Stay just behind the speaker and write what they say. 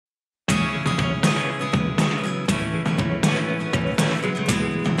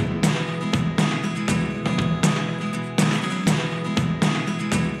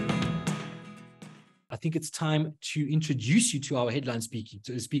think it's time to introduce you to our headline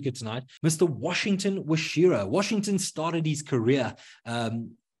speaker tonight, Mr. Washington Washira. Washington started his career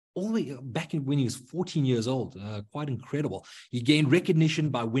all the way back when he was 14 years old. Quite incredible. He gained recognition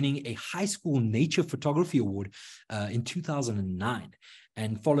by winning a high school nature photography award in 2009,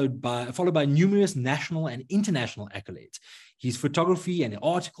 and followed by numerous national and international accolades. His photography and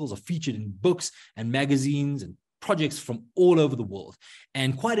articles are featured in books and magazines and projects from all over the world.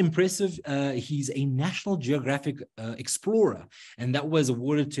 And quite impressive, he's a National Geographic Explorer, and that was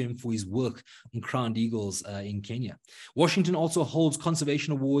awarded to him for his work on crowned eagles in Kenya. Washington also holds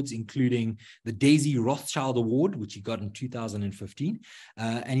conservation awards, including the Daisy Rothschild Award, which he got in 2015.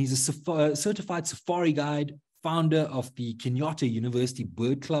 And he's a certified safari guide, founder of the Kenyatta University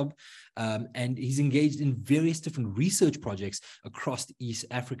Bird Club, and he's engaged in various different research projects across East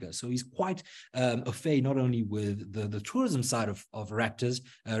Africa. So he's quite au fait not only with the tourism side of raptors,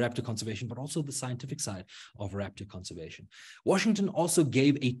 raptor conservation, but also the scientific side of raptor conservation. Washington also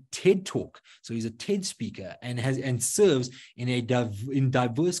gave a TED talk. So he's a TED speaker and serves in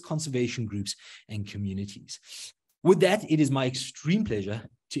diverse conservation groups and communities. With that, it is my extreme pleasure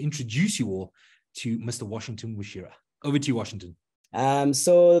to introduce you all to Mr. Washington Washira. Over to you, Washington.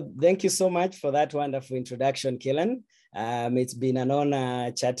 So thank you so much for that wonderful introduction, Killen. It's been an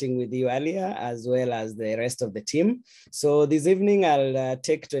honor chatting with you earlier, as well as the rest of the team. So this evening, I'll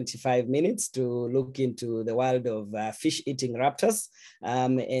take 25 minutes to look into the world of fish-eating raptors,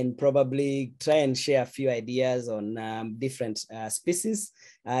 and probably try and share a few ideas on different species.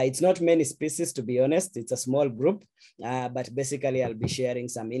 It's not many species, to be honest. It's a small group, but basically I'll be sharing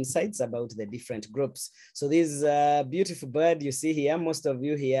some insights about the different groups. So this beautiful bird you see here, most of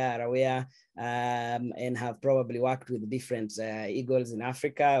you here are aware and have probably worked with different eagles in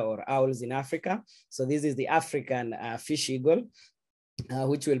Africa or owls in Africa. So this is the African fish eagle,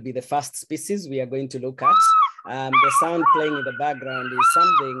 which will be the first species we are going to look at. The sound playing in the background is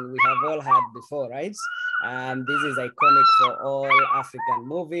something we have all heard before, right? This is iconic for all African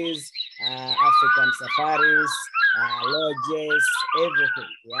movies, African safaris, lodges,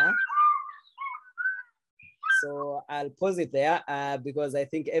 everything, yeah? So I'll pause it there because I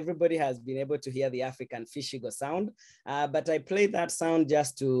think everybody has been able to hear the African fish eagle sound. But I played that sound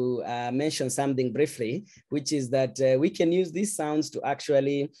just to mention something briefly, which is that we can use these sounds to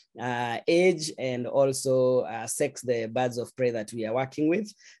actually age and also sex the birds of prey that we are working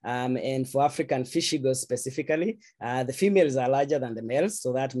with. And for African fish eagles specifically, the females are larger than the males.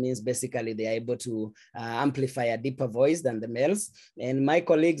 So that means basically they are able to amplify a deeper voice than the males. And my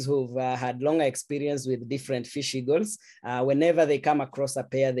colleagues who've had longer experience with different fish eagles, whenever they come across a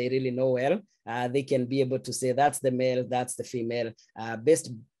pair they really know well, they can be able to say that's the male, that's the female,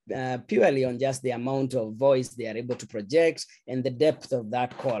 based purely on just the amount of voice they are able to project and the depth of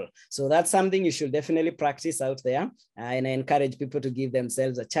that call. So that's something you should definitely practice out there. And I encourage people to give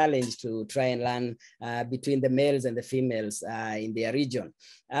themselves a challenge to try and learn between the males and the females in their region.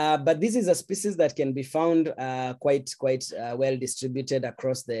 But this is a species that can be found quite well distributed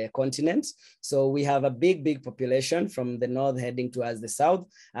across the continent. So we have a big population from the north heading towards the south,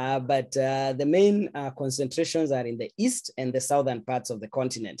 but the main concentrations are in the east and the southern parts of the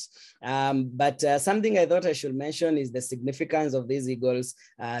continent. But something I thought I should mention is the significance of these eagles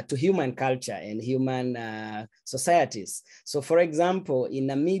to human culture and human societies. So for example, in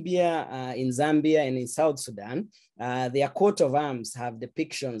Namibia, in Zambia, and in South Sudan, their coat of arms have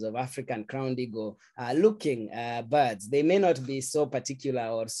depictions of African crowned eagle looking birds. They may not be so particular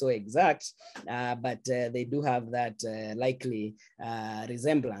or so exact, but they do have that likely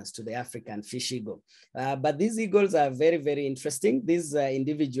resemblance to the African fish eagle. But these eagles are very interesting. This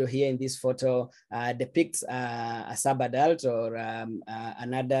individual here in this photo depicts a sub-adult or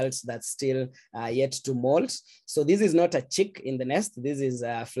an adult that's still yet to molt. So this is not a chick in the nest. This is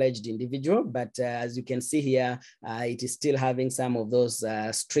a fledged individual, but as you can see here, it is still having some of those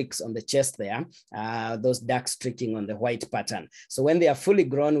streaks on the chest there, those dark streaking on the white pattern. So when they are fully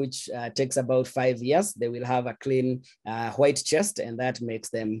grown, which takes about 5 years, they will have a clean white chest, and that makes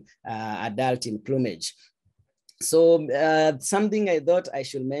them adult in plumage. So something I thought I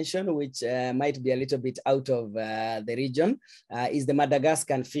should mention, which might be a little bit out of the region, is the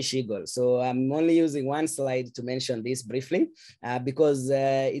Madagascan fish eagle. So I'm only using one slide to mention this briefly because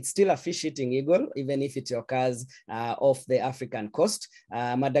it's still a fish-eating eagle, even if it occurs off the African coast.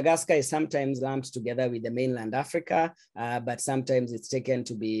 Madagascar is sometimes lumped together with the mainland Africa, but sometimes it's taken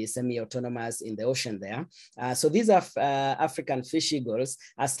to be semi-autonomous in the ocean there. So these African fish eagles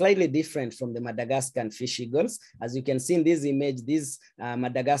are slightly different from the Madagascan fish eagles. As you can see in this image, these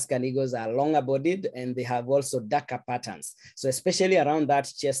Madagascan eagles are longer bodied and they have also darker patterns. So especially around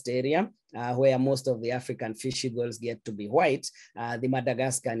that chest area, where most of the African fish eagles get to be white, the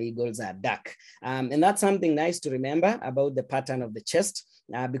Madagascar eagles are dark. And that's something nice to remember about the pattern of the chest,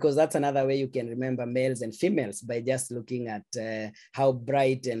 because that's another way you can remember males and females, by just looking at how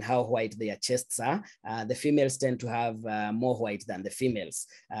bright and how white their chests are. The females tend to have more white than the females.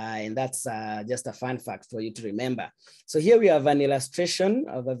 And that's just a fun fact for you to remember. So here we have an illustration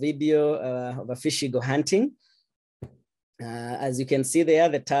of a video of a fish eagle hunting. As you can see there,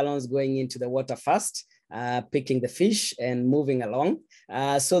 the talons going into the water first, picking the fish and moving along.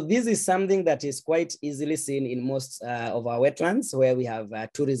 So this is something that is quite easily seen in most of our wetlands where we have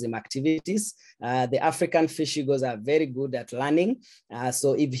tourism activities. The African fish eagles are very good at learning.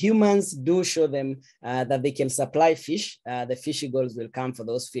 So if humans do show them that they can supply fish, the fish eagles will come for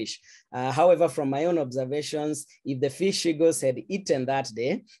those fish. However, from my own observations, if the fish eagles had eaten that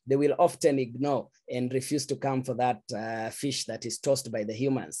day, they will often ignore and refuse to come for that fish that is tossed by the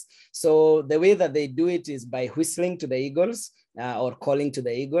humans. So the way that they do it is by whistling to the eagles or calling to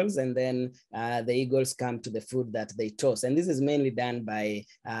the eagles, and then the eagles come to the food that they toss. And this is mainly done by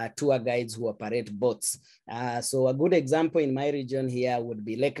tour guides who operate boats. So a good example in my region here would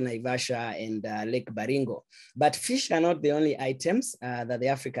be Lake Naivasha and Lake Baringo. But fish are not the only items that the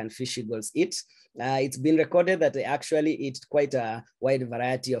African fish eagles eat. It's been recorded that they actually eat quite a wide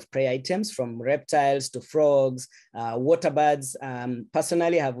variety of prey items, from reptiles to frogs, water birds.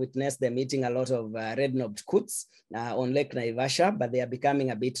 Personally, I have witnessed them eating a lot of red-knobbed coots on Lake Naivasha, but they are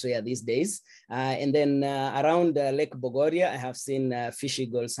becoming a bit rare these days. And then around Lake Bogoria, I have seen fish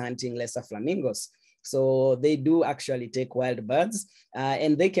eagles hunting lesser flamingos. So they do actually take wild birds,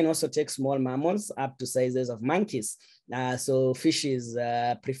 and they can also take small mammals up to sizes of monkeys. So fish is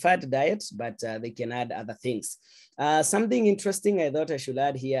preferred diet, but they can add other things. Something interesting I thought I should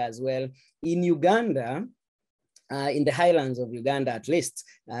add here as well. In Uganda, in the highlands of Uganda at least,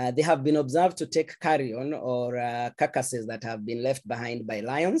 they have been observed to take carrion or carcasses that have been left behind by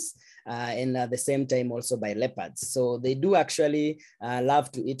lions, and at the same time also by leopards. So they do actually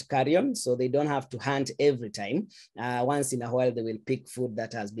love to eat carrion, so they don't have to hunt every time. Once in a while, they will pick food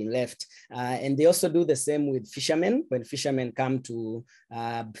that has been left. And they also do the same with fishermen. When fishermen come to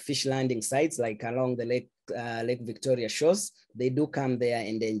fish landing sites, like along the Lake Victoria shores, they do come there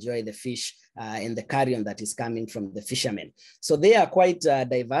and enjoy the fish and the carrion that is coming from the fishermen. So they are quite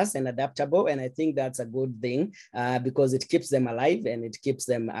diverse and adaptable, and I think that's a good thing because it keeps them alive and it keeps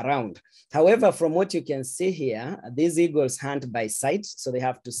them around. However, from what you can see here, these eagles hunt by sight, so they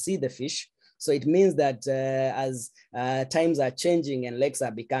have to see the fish. So it means that as times are changing and lakes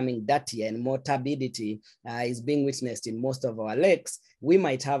are becoming dirtier and more turbidity is being witnessed in most of our lakes, we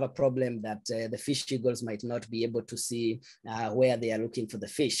might have a problem that the fish eagles might not be able to see where they are looking for the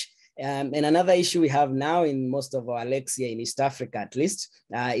fish. And another issue we have now in most of our lakes here in East Africa, at least,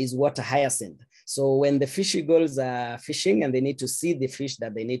 is water hyacinth. So when the fish eagles are fishing and they need to see the fish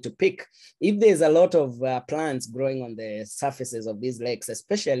that they need to pick, if there's a lot of plants growing on the surfaces of these lakes,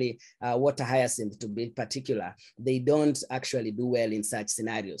 especially water hyacinth to be particular, they don't actually do well in such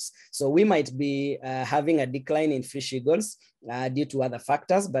scenarios. So we might be having a decline in fish eagles due to other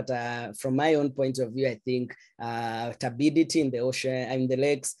factors, but from my own point of view, I think turbidity in the ocean and the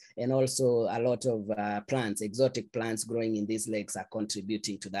lakes, and also a lot of plants, exotic plants growing in these lakes, are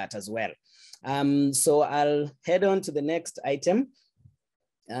contributing to that as well. So I'll head on to the next item.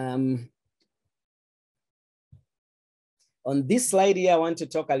 On this slide here, I want to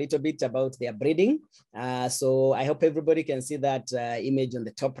talk a little bit about their breeding. So I hope everybody can see that image on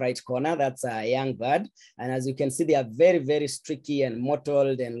the top right corner. That's a young bird. And as you can see, they are very, very streaky and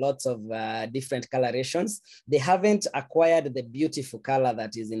mottled and lots of different colorations. They haven't acquired the beautiful color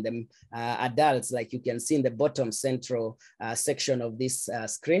that is in the adults, like you can see in the bottom central section of this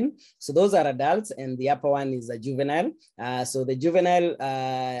screen. So those are adults, and the upper one is a juvenile. So the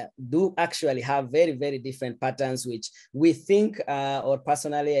juvenile do actually have very, very different patterns, which we think, or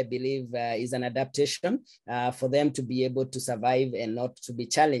personally, I believe is an adaptation for them to be able to survive and not to be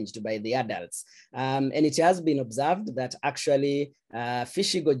challenged by the adults. And it has been observed that actually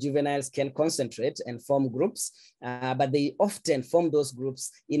fish eagle juveniles can concentrate and form groups, but they often form those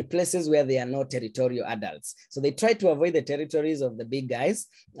groups in places where they are not territorial adults. So they try to avoid the territories of the big guys,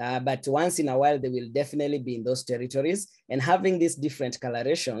 but once in a while, they will definitely be in those territories. And having these different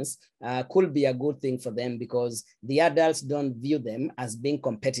colorations could be a good thing for them, because the adults don't view them as being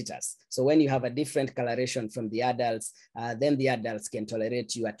competitors. So when you have a different coloration from the adults, then the adults can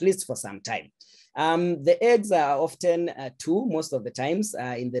tolerate you at least for some time. The eggs are often 2 most of the times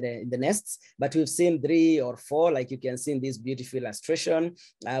in the nests, but we've seen 3 or 4, like you can see in this beautiful illustration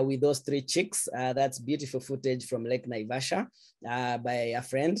with those 3 chicks. That's beautiful footage from Lake Naivasha by a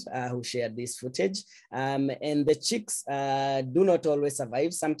friend who shared this footage. And the chicks do not always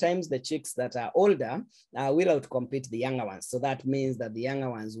survive. Sometimes the chicks that are older will outcompete the younger ones. So that means that the younger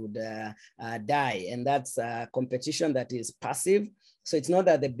ones would die. And that's a competition that is passive. So it's not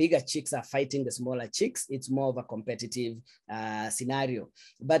that the bigger chicks are fighting the smaller chicks. It's more of a competitive scenario.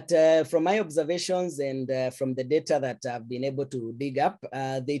 But from my observations and from the data that I've been able to dig up,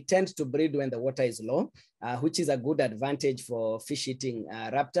 they tend to breed when the water is low, which is a good advantage for fish-eating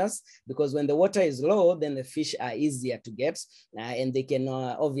raptors, because when the water is low, then the fish are easier to get, and they can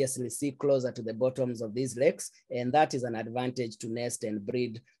obviously see closer to the bottoms of these lakes, and that is an advantage to nest and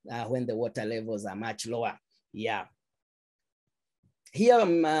breed when the water levels are much lower. Yeah. Here,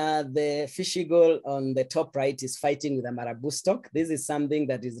 the fish eagle on the top right is fighting with a marabou stock. This is something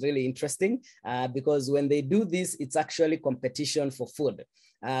that is really interesting because when they do this, it's actually competition for food.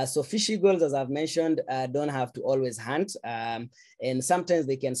 So fish eagles, as I've mentioned, don't have to always hunt. And sometimes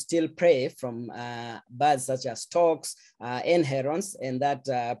they can still prey from birds such as storks and herons. And that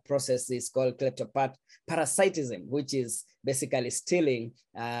process is called kleptoparasitism, which is basically stealing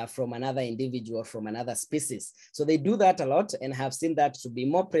from another individual, from another species. So they do that a lot and have seen that to be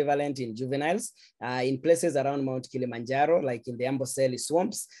more prevalent in juveniles. In places around Mount Kilimanjaro, like in the Amboseli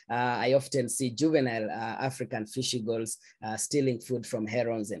swamps, I often see juvenile African fish eagles stealing food from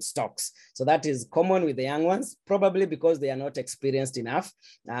herons and storks. So that is common with the young ones, probably because they are not experienced enough.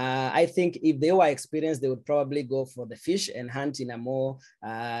 I think if they were experienced, they would probably go for the fish and hunt in a more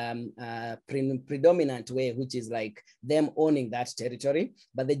predominant way, which is like them owning that territory.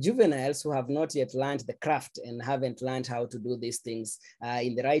 But the juveniles who have not yet learned the craft and haven't learned how to do these things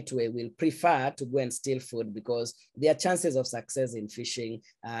in the right way will prefer to go and steal food because their chances of success in fishing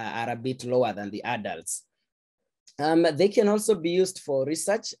are a bit lower than the adults. They can also be used for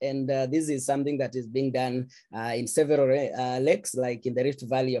research, and this is something that is being done in several lakes, like in the Rift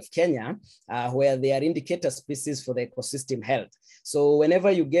Valley of Kenya, where they are indicator species for the ecosystem health. So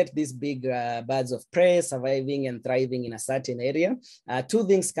whenever you get these big birds of prey surviving and thriving in a certain area, 2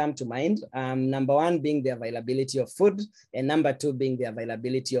 things come to mind. Number 1 being the availability of food, and number 2 being the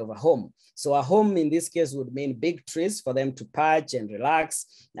availability of a home. So a home in this case would mean big trees for them to perch and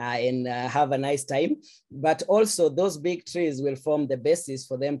relax and have a nice time. But also those big trees will form the basis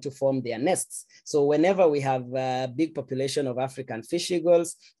for them to form their nests. So whenever we have a big population of African fish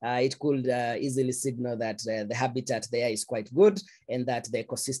eagles, it could easily signal that the habitat there is quite good and that the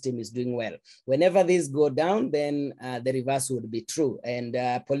ecosystem is doing well. Whenever these go down, then the reverse would be true. And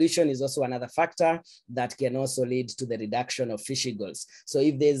pollution is also another factor that can also lead to the reduction of fish eagles. So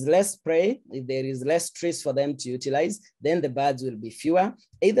if there's less prey, if there is less trees for them to utilize, then the birds will be fewer.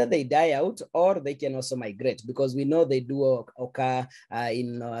 Either they die out or they can also migrate, because we know they do occur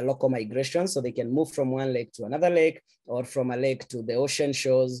in local migration. So they can move from one lake to another lake, or from a lake to the ocean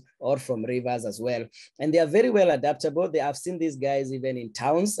shores, or from rivers as well. And they are very well adaptable. I've seen these guys even in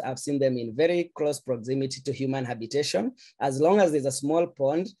towns. I've seen them in very close proximity to human habitation. As long as there's a small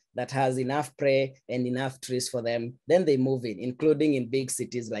pond that has enough prey and enough trees for them, then they move in, including in big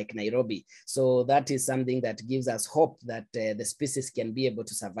cities like Nairobi. So that is something that gives us hope that the species can be able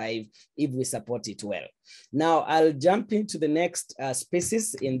to survive if we support it well. Now, I'll jump into the next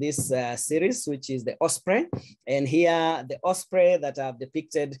species in this series, which is the osprey. And here, the osprey that I've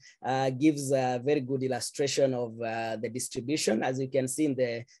depicted gives a very good illustration of the distribution, as you can see in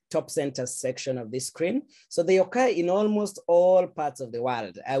the top center section of this screen. So they occur in almost all parts of the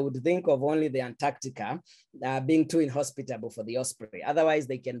world. I would think of only the Antarctica being too inhospitable for the osprey. Otherwise,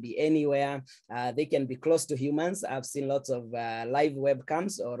 they can be anywhere. They can be close to humans. I've seen lots of live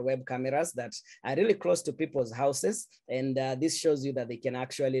webcams or web cameras that are really close to people's houses. And this shows you that they can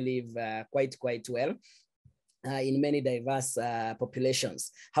actually live quite well in many diverse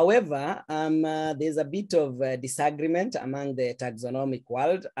populations. However, there's a bit of disagreement among the taxonomic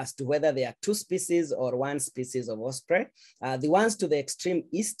world as to whether there are 2 species or 1 species of osprey. The ones to the extreme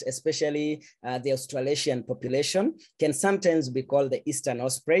east, especially the Australasian population, can sometimes be called the eastern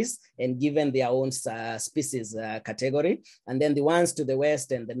ospreys and given their own species category. And then the ones to the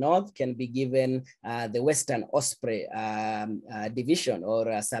west and the north can be given the western osprey division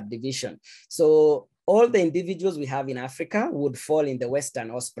or subdivision. So all the individuals we have in Africa would fall in the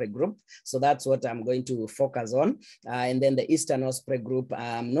Western osprey group. So that's what I'm going to focus on. And then the Eastern osprey group,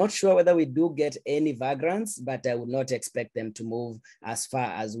 I'm not sure whether we do get any vagrants, but I would not expect them to move as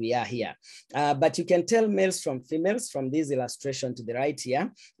far as we are here. But you can tell males from females from this illustration to the right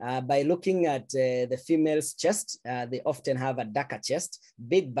here by looking at the female's chest. They often have a darker chest,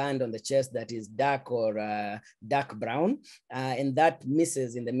 big band on the chest that is dark or dark brown, and that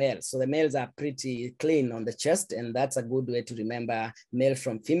misses in the males. So the males are pretty clean on the chest, and that's a good way to remember male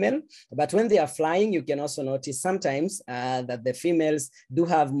from female. But when they are flying, you can also notice sometimes that the females do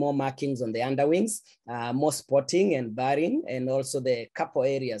have more markings on the underwings, more spotting and barring, and also the capo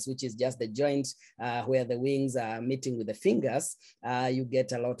areas, which is just the joint where the wings are meeting with the fingers. You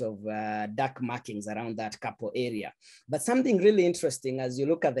get a lot of dark markings around that capo area. But something really interesting as you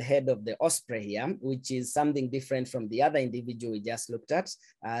look at the head of the osprey here, which is something different from the other individual we just looked at,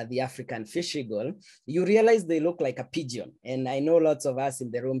 the African fish eagle, you realize they look like a pigeon. And I know lots of us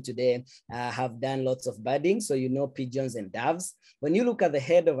in the room today have done lots of birding, so you know pigeons and doves. When you look at the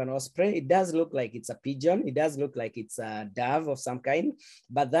head of an osprey, it does look like it's a pigeon. It does look like it's a dove of some kind,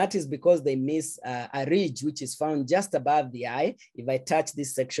 but that is because they miss a ridge, which is found just above the eye. If I touch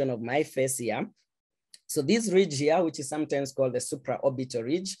this section of my face here, so this ridge here, which is sometimes called the supraorbital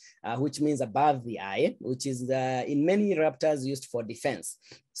ridge, which means above the eye, which is in many raptors used for defense.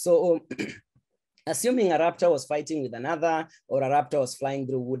 So assuming a raptor was fighting with another, or a raptor was flying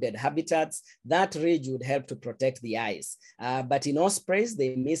through wooded habitats, that ridge would help to protect the eyes. But in ospreys,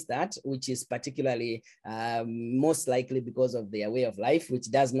 they miss that, which is particularly most likely because of their way of life, which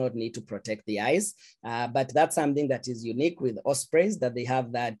does not need to protect the eyes. But that's something that is unique with ospreys, that they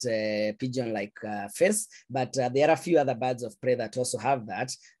have that pigeon-like face. But there are a few other birds of prey that also have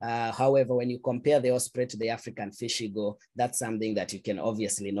that. However, when you compare the osprey to the African fish eagle, that's something that you can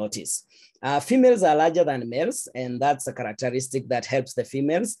obviously notice. Females are larger than males, and that's a characteristic that helps the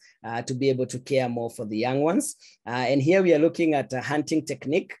females to be able to care more for the young ones. And here we are looking at a hunting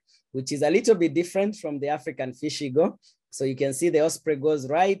technique, which is a little bit different from the African fish eagle. So you can see the osprey goes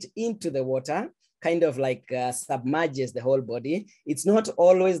right into the water, kind of like submerges the whole body. It's not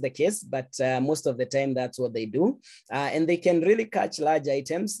always the case, but most of the time that's what they do. And they can really catch large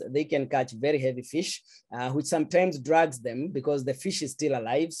items. They can catch very heavy fish, which sometimes drags them because the fish is still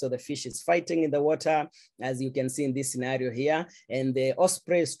alive. So the fish is fighting in the water, as you can see in this scenario here. And the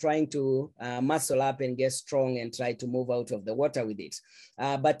osprey is trying to muscle up and get strong and try to move out of the water with it.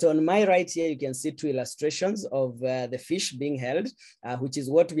 But on my right here, you can see two illustrations of the fish being held, which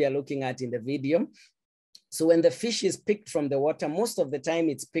is what we are looking at in the video. So when the fish is picked from the water, most of the time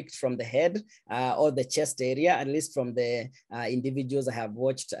it's picked from the head or the chest area, at least from the individuals I have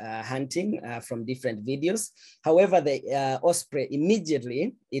watched hunting from different videos. However, the osprey,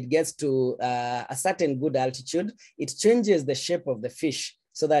 immediately it gets to a certain good altitude, it changes the shape of the fish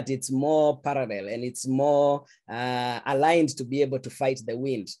so that it's more parallel and it's more aligned to be able to fight the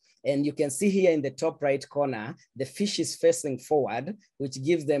wind. And you can see here in the top right corner, the fish is facing forward, which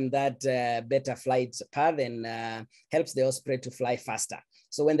gives them that better flight path and helps the osprey to fly faster.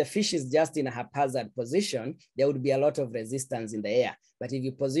 So when the fish is just in a haphazard position, there would be a lot of resistance in the air. But if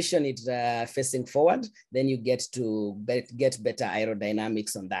you position it facing forward, then you get to get better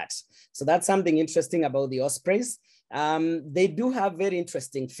aerodynamics on that. So that's something interesting about the ospreys. They do have very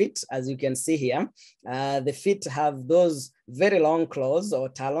interesting feet, as you can see here. The feet have those very long claws or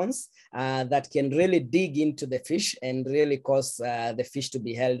talons that can really dig into the fish and really cause the fish to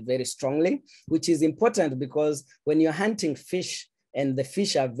be held very strongly, which is important because when you're hunting fish and the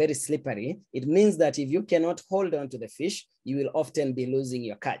fish are very slippery, it means that if you cannot hold on to the fish, you will often be losing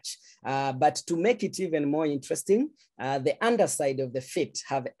your catch. But to make it even more interesting, the underside of the feet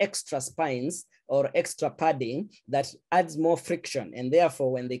have extra spines or extra padding that adds more friction. And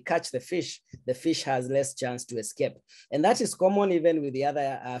therefore, when they catch the fish has less chance to escape. And that is common even with the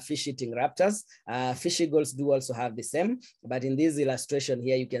other fish-eating raptors. Fish eagles do also have the same, but in this illustration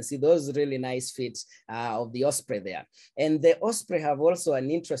here, you can see those really nice feet of the osprey there. And the osprey have also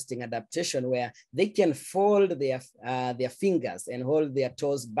an interesting adaptation where they can fold their fingers and hold their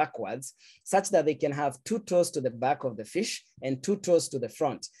toes backwards such that they can have 2 toes to the back of the fish and 2 toes to the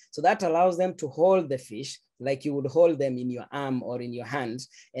front. So that allows them to hold the fish like you would hold them in your arm or in your hand.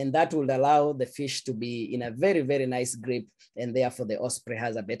 And that would allow the fish to be in a very, very nice grip. And therefore the osprey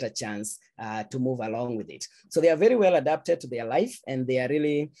has a better chance to move along with it. So they are very well adapted to their life and they are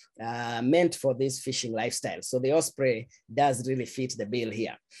really meant for this fishing lifestyle. So the osprey does really fit the bill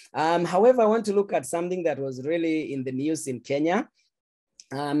here. However, I want to look at something that was really in the news in Kenya.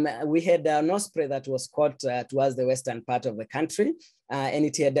 We had an osprey that was caught towards the western part of the country and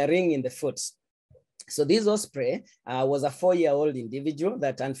it had a ring in the foot. So this osprey was a 4-year-old individual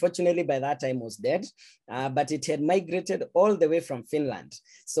that unfortunately by that time was dead, but it had migrated all the way from Finland.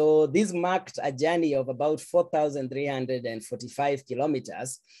 So this marked a journey of about 4,345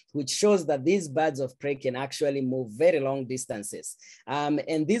 kilometers, which shows that these birds of prey can actually move very long distances.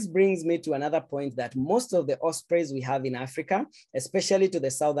 And this brings me to another point, that most of the ospreys we have in Africa, especially to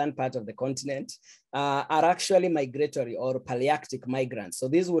the southern part of the continent, are actually migratory or palearctic migrants. So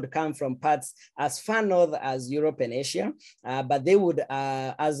these would come from parts as far north as Europe and Asia, but they would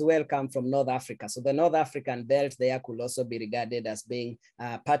as well come from North Africa. So the North African belt there could also be regarded as being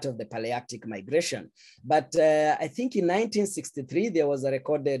part of the palearctic migration. But I think in 1963, there was a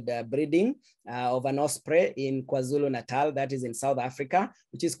recorded breeding of an osprey in KwaZulu-Natal, that is in South Africa,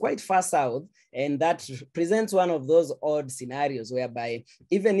 which is quite far south. And that presents one of those odd scenarios whereby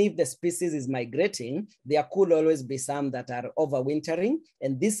even if the species is migrating, there could always be some that are overwintering.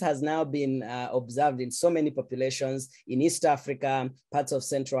 And this has now been observed in so many populations in East Africa, parts of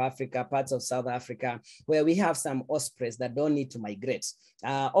Central Africa, parts of South Africa, where we have some ospreys that don't need to migrate.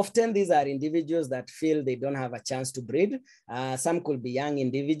 Often these are individuals that feel they don't have a chance to breed. Some could be young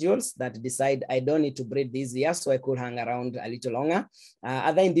individuals that decide, I don't need to breed this year, so I could hang around a little longer.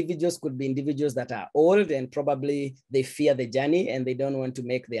 Other individuals could be individuals that are old and probably they fear the journey and they don't want to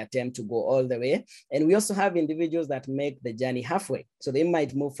make the attempt to go all the way. And we also have individuals that make the journey halfway. So they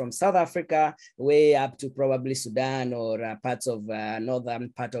might move from South Africa way up to probably Sudan or parts of northern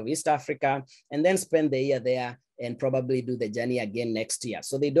part of East Africa, and then spend the year there and probably do the journey again next year.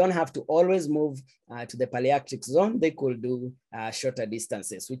 So they don't have to always move to the palearctic zone. They could do shorter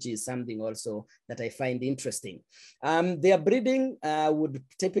distances, which is something also that I find interesting. Their breeding would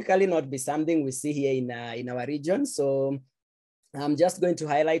typically not be something we see here in our region. So I'm just going to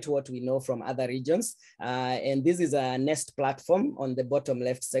highlight what we know from other regions. And this is a nest platform on the bottom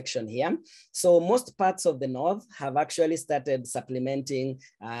left section here. So most parts of the north have actually started supplementing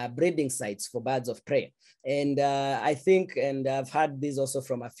breeding sites for birds of prey. And I think, and I've heard this also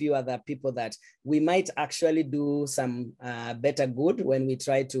from a few other people, that we might actually do some better good when we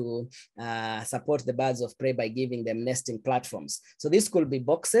try to support the birds of prey by giving them nesting platforms. So this could be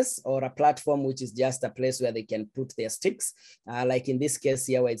boxes or a platform which is just a place where they can put their sticks. Like in this case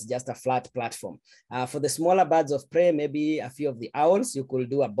here, where it's just a flat platform. For the smaller birds of prey, maybe a few of the owls, you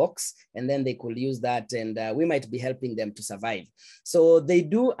could do a box and then they could use that, and we might be helping them to survive. So they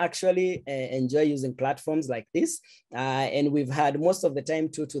do actually enjoy using platforms like this. And we've had most of the time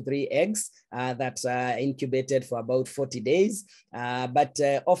 2 to 3 eggs that are incubated for about 40 days. But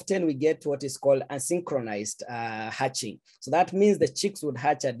often we get what is called asynchronized hatching. So that means the chicks would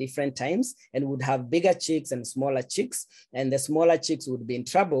hatch at different times and would have bigger chicks and smaller chicks. And the smaller chicks would be in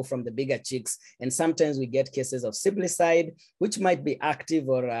trouble from the bigger chicks. And sometimes we get cases of siblicide, which might be active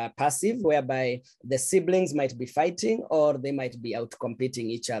or passive, whereby the siblings might be fighting or they might be out competing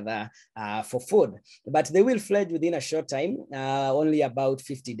each other for food. But they will fledge within a short time, only about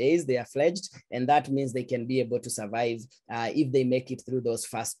 50 days they are fledged. And that means they can be able to survive if they make it through those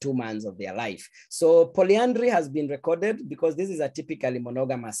first 2 months of their life. So polyandry has been recorded because this is a typically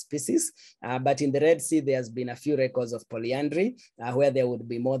monogamous species. But in the Red Sea, there's been a few records of polyandry where there would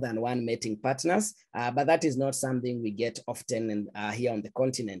be more than one mating partners. But that is not something we get often here on the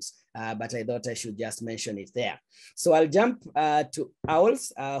continent. But I thought I should just mention it there. So I'll jump to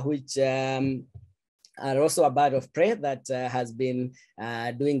owls, which are also a bird of prey that has been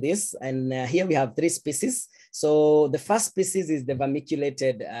doing this. And here we have 3 species. So the first species is the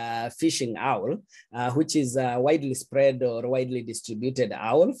vermiculated fishing owl, which is a widely spread or widely distributed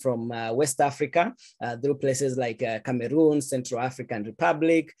owl from West Africa through places like Cameroon, Central African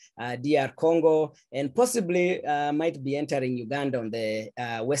Republic, DR Congo, and possibly might be entering Uganda on the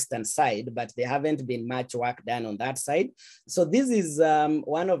western side, but there haven't been much work done on that side. So this is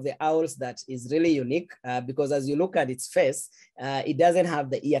one of the owls that is really unique because as you look at its face, it doesn't have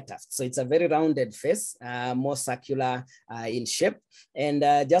the ear tufts. So it's a very rounded face, more circular in shape. And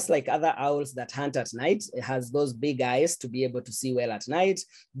just like other owls that hunt at night, it has those big eyes to be able to see well at night,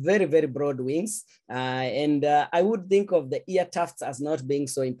 very, very broad wings. And I would think of the ear tufts as not being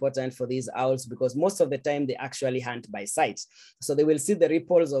so important for these owls because most of the time they actually hunt by sight. So they will see the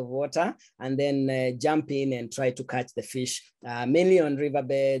ripples of water and then jump in and try to catch the fish mainly on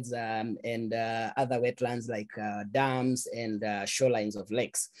riverbeds and other wetlands like dams and shorelines of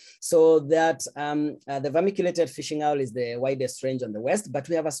lakes. So that the vermiculated fishing owl is the widest range on the west, but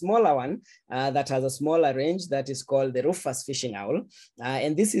we have a smaller one that has a smaller range that is called the rufous fishing owl.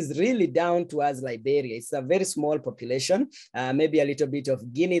 And this is really down towards Liberia. It's a very small population, maybe a little bit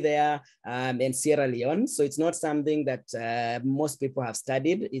of Guinea there and Sierra Leone. So it's not something that most people have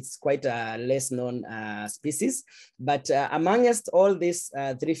studied. It's quite a less known species. But amongst all these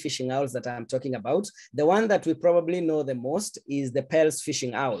three fishing owls that I'm talking about, the one that we probably know the most is the Pell's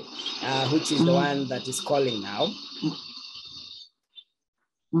fishing owl, which is the one that is calling now.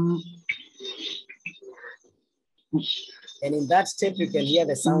 And in that tape, you can hear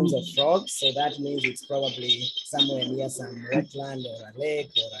the sounds of frogs. So that means it's probably somewhere near some wetland or a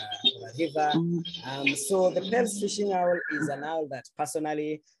lake or a river. So the Pell's fishing owl is an owl that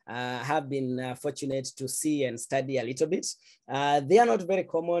personally have been fortunate to see and study a little bit. They are not very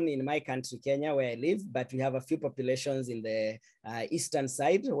common in my country, Kenya, where I live, but we have a few populations in the eastern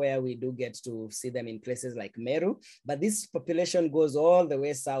side where we do get to see them in places like Meru. But this population goes all the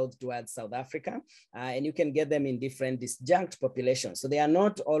way south towards South Africa, and you can get them in different disjunct populations. So they are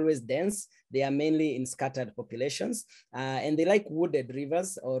not always dense. They are mainly in scattered populations, and they like wooded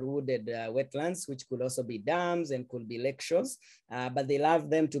rivers or wooded wetlands, which could also be dams and could be lake shores, but they love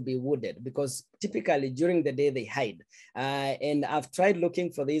them to be wooded because typically during the day they hide. And I've tried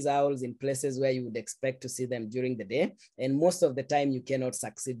looking for these owls in places where you would expect to see them during the day, and most of the time you cannot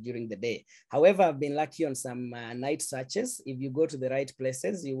succeed during the day. However, I've been lucky on some night searches. If you go to the right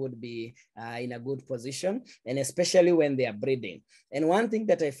places, you would be in a good position, and especially when they are breeding. And one thing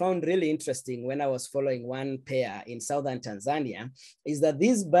that I found really interesting when I was following one pair in southern Tanzania is that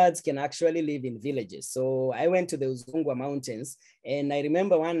these birds can actually live in villages. So I went to the Uzungwa Mountains, and I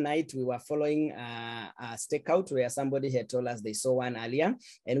remember one night we were following a stakeout where somebody had told us they saw one earlier.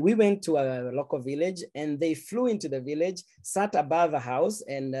 And we went to a local village, and they flew into the village, sat above a house,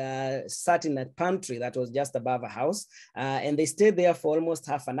 and sat in a palm tree that was just above a house. And they stayed there for almost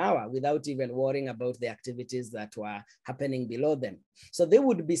half an hour without even worrying about the activities that were happening below them. So they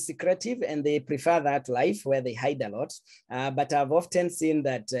would be secretive, and they prefer that life where they hide a lot. But I've often seen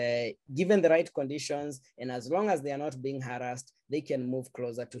that given the right conditions, and as long as they are not being harassed, they can move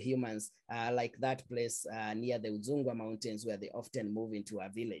closer to humans, like that place near the Uzungwa Mountains where they often move into a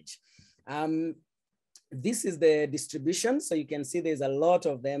village. This is the distribution. So you can see there's a lot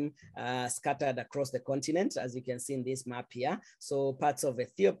of them scattered across the continent, as you can see in this map here. So parts of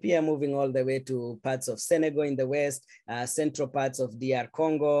Ethiopia moving all the way to parts of Senegal in the west, central parts of DR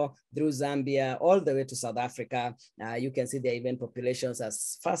Congo, through Zambia, all the way to South Africa. You can see there are even populations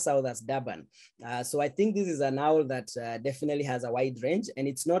as far south as Durban. So I think this is an owl that definitely has a wide range, and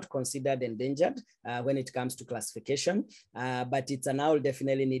it's not considered endangered when it comes to classification, but it's an owl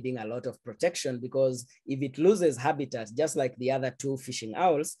definitely needing a lot of protection, because if it loses habitat, just like the other two fishing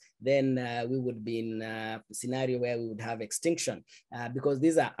owls, then we would be in a scenario where we would have extinction, because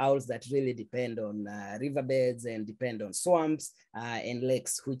these are owls that really depend on riverbeds and depend on swamps and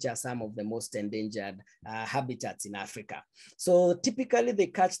lakes, which are some of the most endangered habitats in Africa. So typically they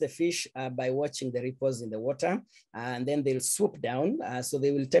catch the fish by watching the ripples in the water, and then they'll swoop down. So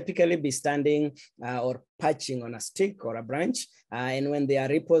they will typically be standing or perching on a stick or a branch. And when there are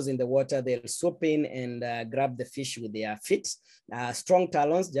ripples in the water, they'll swoop in and grab the fish with their feet. Strong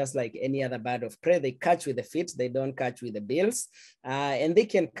talons, just like any other bird of prey. They catch with the feet, they don't catch with the bills. And they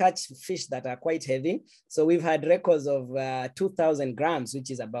can catch fish that are quite heavy. So we've had records of 2,000 grams,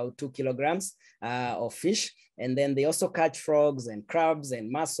 which is about 2 kilograms of fish. And then they also catch frogs and crabs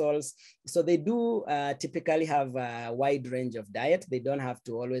and mussels. So they do typically have a wide range of diet. They don't have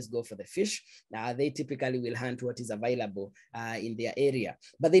to always go for the fish. They typically will hunt what is available in their area.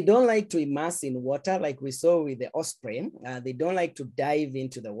 But they don't like to immerse in water like we saw with the osprey. They don't like to dive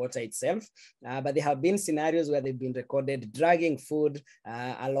into the water itself. But there have been scenarios where they've been recorded dragging food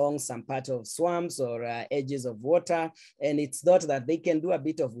along some part of swamps or edges of water. And it's thought that they can do a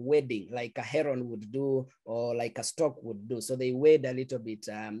bit of wading like a heron would do, or like a stork would do. So they wade a little bit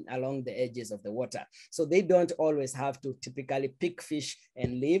along the edges of the water. So they don't always have to typically pick fish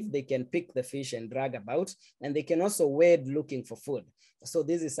and leave. They can pick the fish and drag about, and they can also wade looking for food. So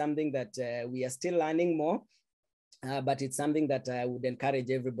this is something that we are still learning more. But it's something that I would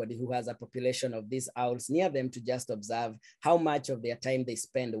encourage everybody who has a population of these owls near them to just observe how much of their time they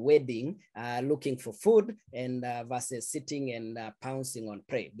spend wading, looking for food, and versus sitting and pouncing on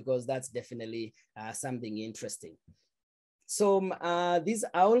prey, because that's definitely something interesting. So these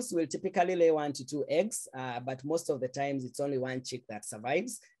owls will typically lay 1 to 2 eggs, but most of the times it's only 1 chick that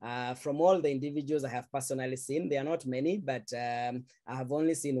survives. From all the individuals I have personally seen, there are not many, but I have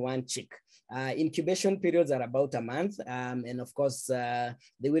only seen 1 chick. Incubation periods are about a month, and of course,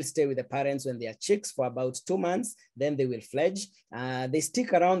 they will stay with the parents when they are chicks for about 2 months, then they will fledge. They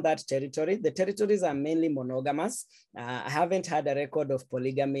stick around that territory. The territories are mainly monogamous. I haven't had a record of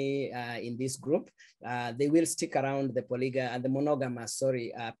polygamy in this group. They will stick around the monogamous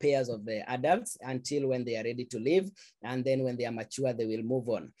pairs of the adults until when they are ready to leave, and then when they are mature, they will move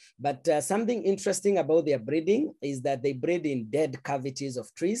on. But something interesting about their breeding is that they breed in dead cavities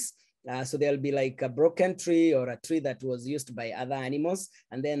of trees. So there'll be like a broken tree or a tree that was used by other animals.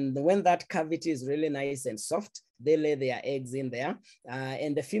 And then when that cavity is really nice and soft, they lay their eggs in there.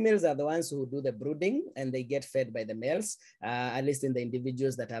 And the females are the ones who do the brooding, and they get fed by the males, at least in the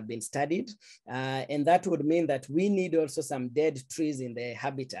individuals that have been studied. And that would mean that we need also some dead trees in the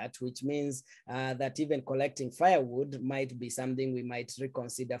habitat, which means that even collecting firewood might be something we might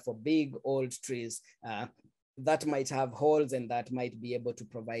reconsider for big old trees that might have holes and that might be able to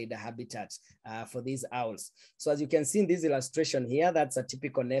provide a habitat for these owls. So as you can see in this illustration here, that's a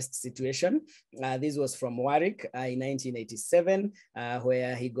typical nest situation. This was from Warwick in 1987,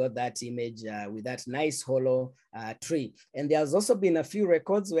 where he got that image with that nice hollow tree. And there's also been a few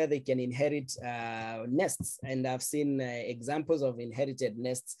records where they can inherit nests. And I've seen examples of inherited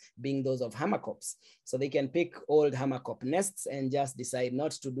nests being those of hammerkops. So they can pick old hammerkop nests and just decide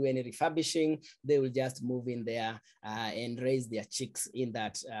not to do any refurbishing. They will just move in there and raise their chicks in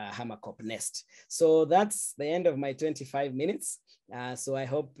that hammerkop nest. So that's the end of my 25 minutes. So I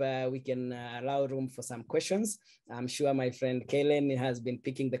hope we can allow room for some questions. I'm sure my friend Kaylen has been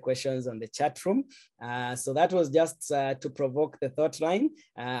picking the questions on the chat room. So that was just to provoke the thought line.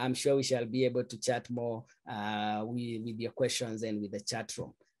 I'm sure we shall be able to chat more with your questions and with the chat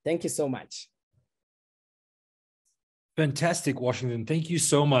room. Thank you so much. Fantastic, Washington. Thank you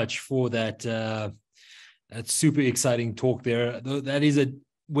so much for that. That's super exciting talk there. That is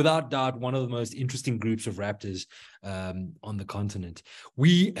without doubt, one of the most interesting groups of raptors on the continent.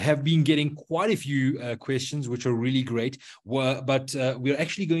 We have been getting quite a few questions, which are really great. But we're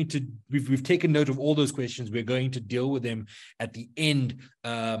actually going to, we've taken note of all those questions. We're going to deal with them at the end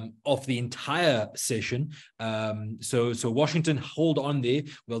of the entire session. So Washington, hold on there.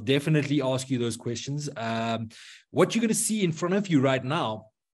 We'll definitely ask you those questions. What you're going to see in front of you right now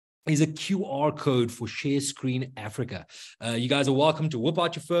is a QR code for Share Screen Africa. You guys are welcome to whip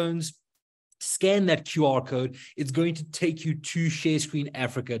out your phones, scan that QR code. It's going to take you to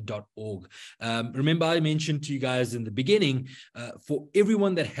sharescreenafrica.org. Remember, I mentioned to you guys in the beginning, for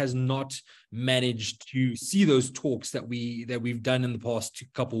everyone that has not managed to see those talks that we've done in the past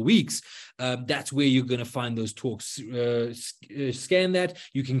couple of weeks, that's where you're going to find those talks. Scan that.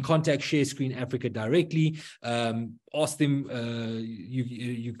 You can contact Share Screen Africa directly. Ask them.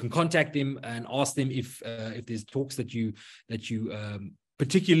 You can contact them and ask them if there's talks that you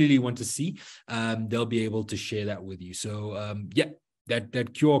particularly want to see. They'll be able to share that with you. So yeah, that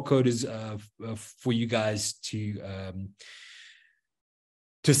QR code is for you guys to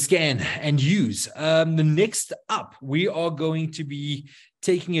scan and use. The next up, we are going to be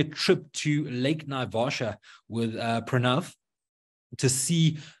taking a trip to Lake Naivasha with Pranav to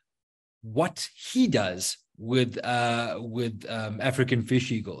see what he does with African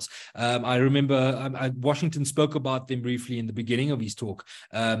fish eagles. I remember Washington spoke about them briefly in the beginning of his talk.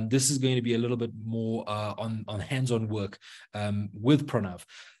 This is going to be a little bit more on hands-on work with Pranav.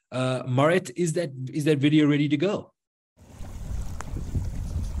 Marit, is that video ready to go?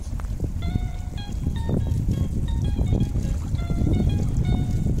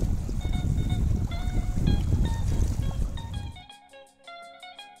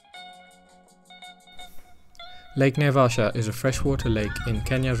 Lake Naivasha is a freshwater lake in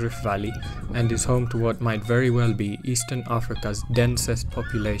Kenya's Rift Valley and is home to what might very well be Eastern Africa's densest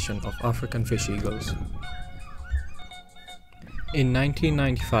population of African fish eagles. In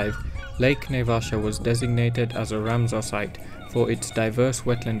 1995, Lake Naivasha was designated as a Ramsar site for its diverse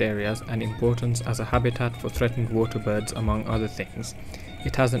wetland areas and importance as a habitat for threatened water birds, among other things.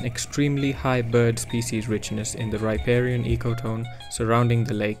 It has an extremely high bird species richness in the riparian ecotone surrounding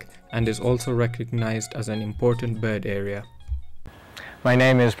the lake and is also recognized as an important bird area. My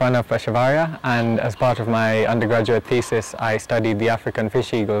name is Pranav Pashavaria, and as part of my undergraduate thesis I studied the African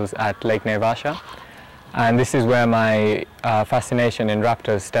fish eagles at Lake Naivasha, and this is where my fascination in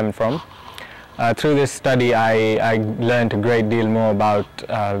raptors stemmed from. Through this study I learned a great deal more about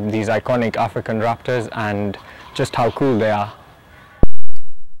these iconic African raptors and just how cool they are.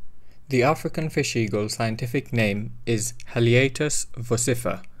 The African fish eagle's scientific name is Haliaeetus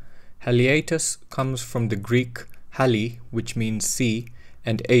vocifer. Haliaeetus comes from the Greek hali, which means sea,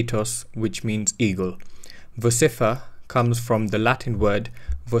 and aetos, which means eagle. Vocifer comes from the Latin word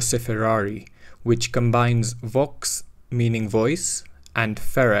vociferari, which combines vox, meaning voice, and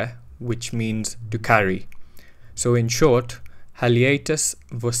ferre, which means to carry. So in short, Haliaeetus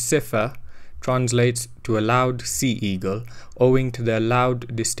vocifer translates to a loud sea eagle, owing to their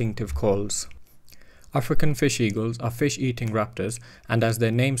loud, distinctive calls. African fish eagles are fish-eating raptors, and as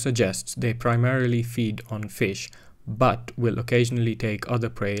their name suggests, they primarily feed on fish, but will occasionally take other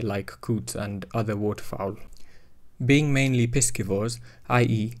prey like coots and other waterfowl. Being mainly piscivores,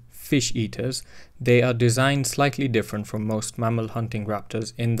 i.e. fish eaters, they are designed slightly different from most mammal hunting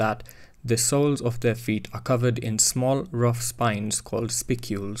raptors in that the soles of their feet are covered in small rough spines called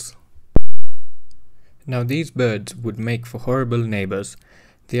spicules. Now these birds would make for horrible neighbors.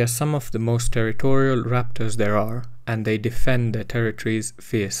 They are some of the most territorial raptors there are, and they defend their territories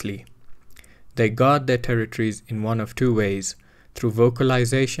fiercely. They guard their territories in one of two ways, through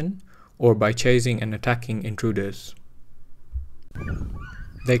vocalization or by chasing and attacking intruders.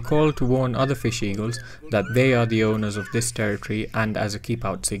 They call to warn other fish eagles that they are the owners of this territory and as a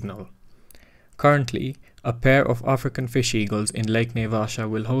keep-out signal. Currently, a pair of African fish eagles in Lake Naivasha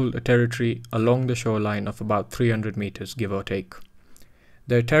will hold a territory along the shoreline of about 300 meters, give or take.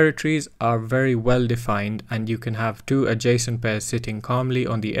 Their territories are very well defined, and you can have two adjacent pairs sitting calmly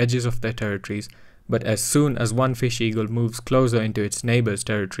on the edges of their territories, but as soon as one fish eagle moves closer into its neighbor's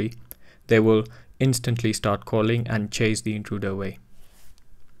territory, they will instantly start calling and chase the intruder away.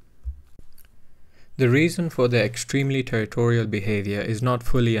 The reason for their extremely territorial behavior is not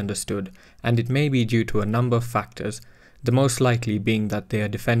fully understood, and it may be due to a number of factors, the most likely being that they are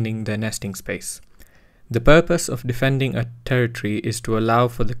defending their nesting space. The purpose of defending a territory is to allow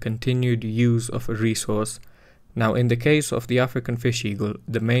for the continued use of a resource. Now, in the case of the African fish eagle,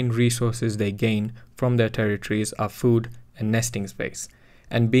 the main resources they gain from their territories are food and nesting space,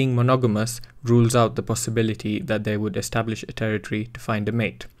 and being monogamous rules out the possibility that they would establish a territory to find a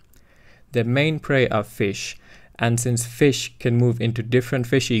mate. Their main prey are fish, and since fish can move into different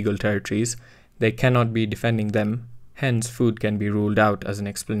fish eagle territories, they cannot be defending them, hence food can be ruled out as an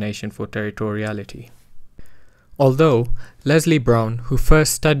explanation for territoriality. Although Leslie Brown, who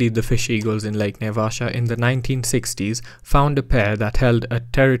first studied the fish eagles in Lake Naivasha in the 1960s, found a pair that held a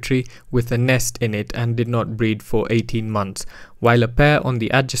territory with a nest in it and did not breed for 18 months, while a pair on the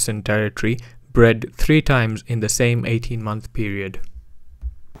adjacent territory bred 3 times in the same 18-month period.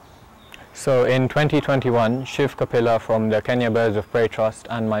 So in 2021, Shiv Kapila from the Kenya Birds of Prey Trust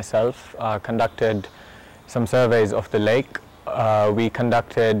and myself conducted some surveys of the lake. We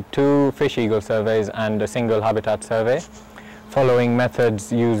conducted 2 fish eagle surveys and a single habitat survey, following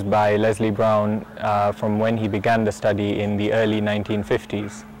methods used by Leslie Brown from when he began the study in the early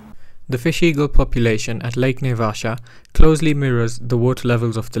 1950s. The fish eagle population at Lake Naivasha closely mirrors the water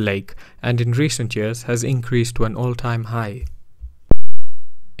levels of the lake, and in recent years has increased to an all-time high.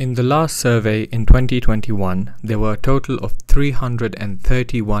 In the last survey in 2021, there were a total of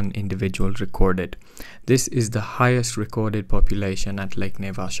 331 individuals recorded. This is the highest recorded population at Lake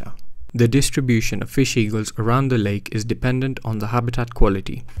Naivasha. The distribution of fish eagles around the lake is dependent on the habitat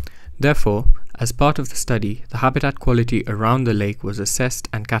quality. Therefore, as part of the study, the habitat quality around the lake was assessed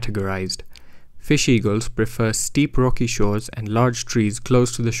and categorized. Fish eagles prefer steep rocky shores and large trees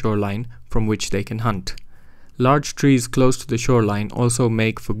close to the shoreline from which they can hunt. Large trees close to the shoreline also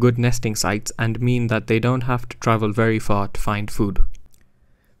make for good nesting sites and mean that they don't have to travel very far to find food.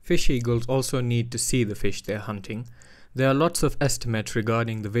 Fish eagles also need to see the fish they're hunting. There are lots of estimates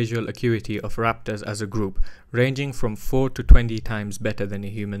regarding the visual acuity of raptors as a group, ranging from 4 to 20 times better than a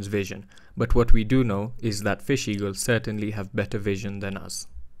human's vision, but what we do know is that fish eagles certainly have better vision than us.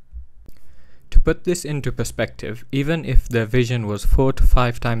 To put this into perspective, even if their vision was 4 to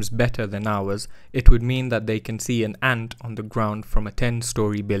 5 times better than ours, it would mean that they can see an ant on the ground from a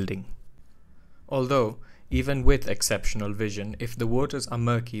 10-story building. Although, even with exceptional vision, if the waters are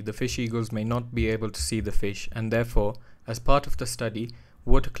murky, the fish eagles may not be able to see the fish, and therefore, as part of the study,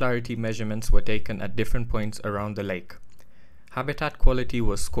 water clarity measurements were taken at different points around the lake. Habitat quality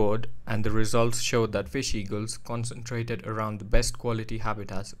was scored, and the results showed that fish eagles concentrated around the best quality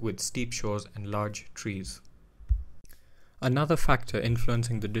habitats with steep shores and large trees. Another factor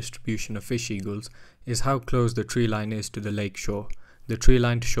influencing the distribution of fish eagles is how close the tree line is to the lake shore, the tree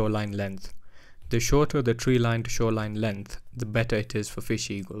line to shoreline length. The shorter the tree line to shoreline length, the better it is for fish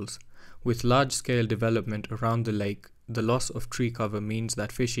eagles. With large-scale development around the lake, the loss of tree cover means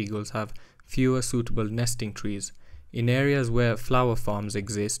that fish eagles have fewer suitable nesting trees. In areas where flower farms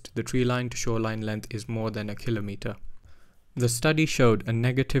exist, the tree line to shoreline length is more than 1 kilometer. The study showed a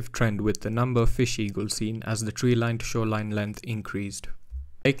negative trend with the number of fish eagles seen as the tree line to shoreline length increased.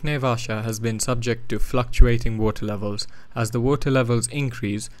 Lake Naivasha has been subject to fluctuating water levels. As the water levels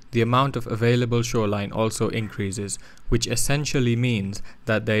increase, the amount of available shoreline also increases, which essentially means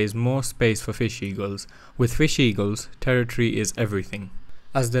that there is more space for fish eagles. With fish eagles, territory is everything.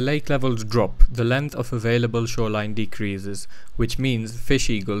 As the lake levels drop, the length of available shoreline decreases, which means fish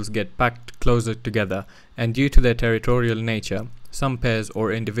eagles get packed closer together, and due to their territorial nature, some pairs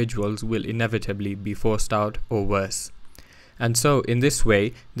or individuals will inevitably be forced out or worse. And so, in this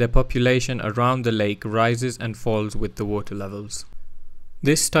way, their population around the lake rises and falls with the water levels.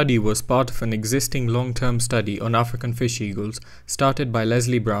 This study was part of an existing long-term study on African fish eagles started by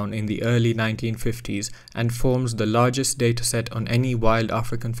Leslie Brown in the early 1950s and forms the largest dataset on any wild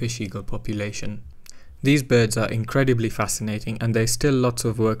African fish eagle population. These birds are incredibly fascinating, and there's still lots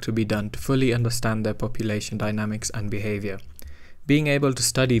of work to be done to fully understand their population dynamics and behavior. Being able to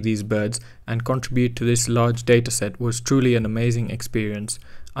study these birds and contribute to this large dataset was truly an amazing experience.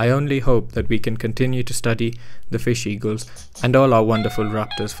 I only hope that we can continue to study the fish eagles, and all our wonderful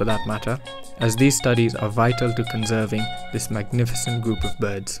raptors for that matter, as these studies are vital to conserving this magnificent group of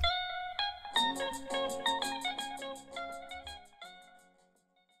birds.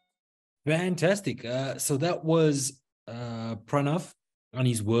 Fantastic. So that was Pranav on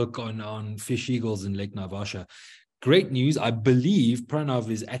his work on fish eagles in Lake Naivasha. Great news. I believe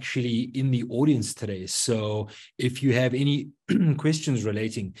Pranav is actually in the audience today. So if you have any questions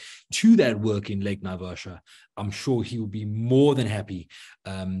relating to that work in Lake Naivasha, I'm sure he will be more than happy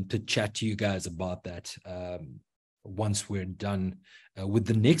to chat to you guys about that once we're done with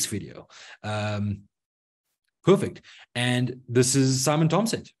the next video. Perfect. And this is Simon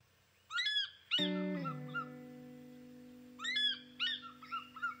Thompson.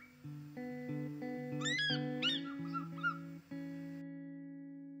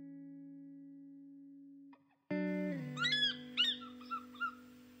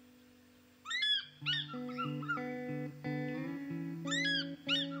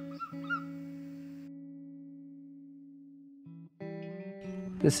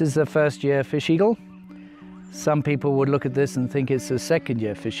 This is a first-year fish eagle. Some people would look at this and think it's a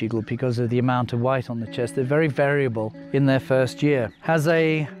second-year fish eagle because of the amount of white on the chest. They're very variable in their first year. Has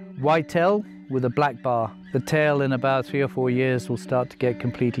a white tail with a black bar. The tail in about 3 or 4 years will start to get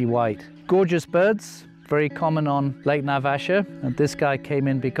completely white. Gorgeous birds, very common on Lake Naivasha. And this guy came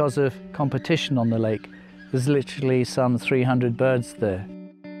in because of competition on the lake. There's literally some 300 birds there.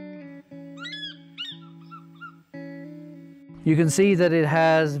 You can see that it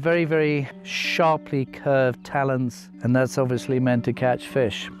has very, very sharply curved talons, and that's obviously meant to catch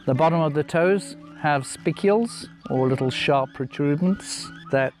fish. The bottom of the toes have spicules, or little sharp protuberance,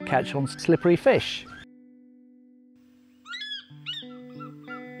 that catch on slippery fish.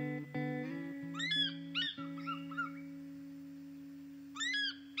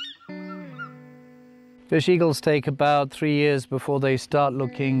 Fish eagles take about 3 years before they start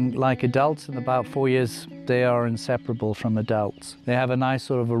looking like adults, and about 4 years they are inseparable from adults. They have a nice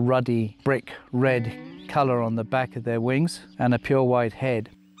sort of a ruddy brick red color on the back of their wings and a pure white head.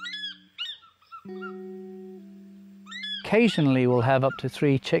 Occasionally we'll have up to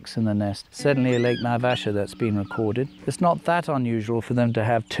 3 chicks in the nest. Certainly at Lake Naivasha that's been recorded. It's not that unusual for them to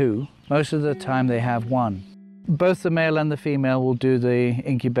have 2. Most of the time they have 1. Both the male and the female will do the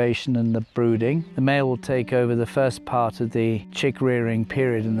incubation and the brooding. The male will take over the first part of the chick rearing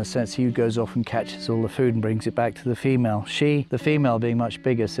period, in the sense he goes off and catches all the food and brings it back to the female. She, the female being much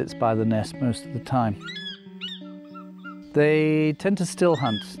bigger, sits by the nest most of the time. They tend to still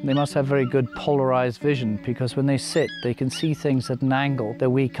hunt. They must have very good polarized vision, because when they sit, they can see things at an angle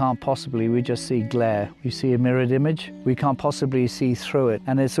that we can't possibly. We just see glare. We see a mirrored image. We can't possibly see through it.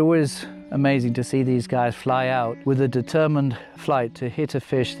 And it's always amazing to see these guys fly out with a determined flight to hit a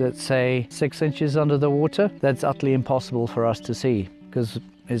fish that's, say, 6 inches under the water. That's utterly impossible for us to see because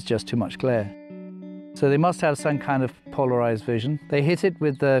it's just too much glare. So they must have some kind of polarized vision. They hit it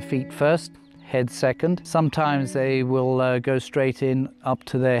with their feet first, head second. Sometimes they will go straight in up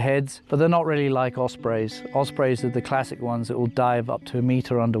to their heads, but they're not really like ospreys. Ospreys are the classic ones that will dive up to 1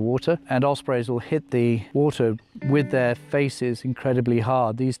 meter underwater, and ospreys will hit the water with their faces incredibly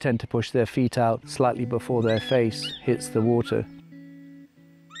hard. These tend to push their feet out slightly before their face hits the water.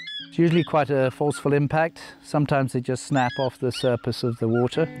 It's usually quite a forceful impact. Sometimes they just snap off the surface of the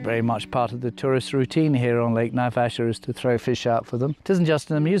water. Very much part of the tourist routine here on Lake Naivasha is to throw fish out for them. It isn't just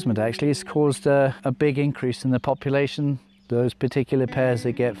an amusement actually, it's caused a big increase in the population Those particular pairs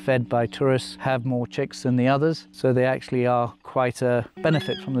that get fed by tourists have more chicks than the others, so they actually are quite a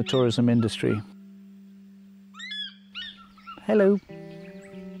benefit from the tourism industry. Hello.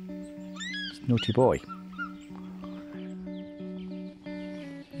 It's a naughty boy.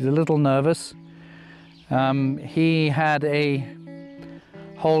 He's a little nervous. He had a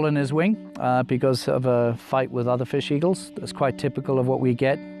hole in his wing because of a fight with other fish eagles. That's quite typical of what we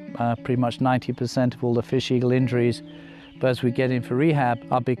get. Pretty much 90% of all the fish eagle injuries birds we get in for rehab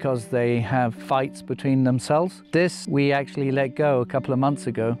are because they have fights between themselves. This we actually let go a couple of months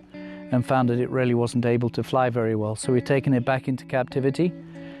ago and found that it really wasn't able to fly very well. So we've taken it back into captivity,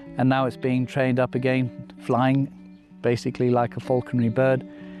 and now it's being trained up again, flying basically like a falconry bird.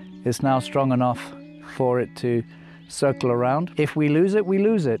 It's now strong enough for it to circle around. If we lose it, we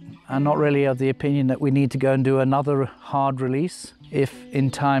lose it. I'm not really of the opinion that we need to go and do another hard release. If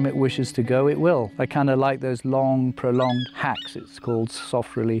in time it wishes to go, it will. I kind of like those long, prolonged hacks, it's called,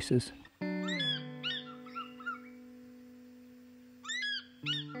 soft releases.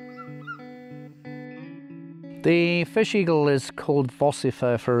 The fish eagle is called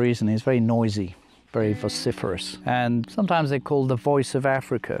vocifer for a reason. He's very noisy, very vociferous. And sometimes they're called the voice of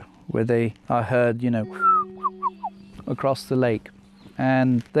Africa, where they are heard, you know, across the lake.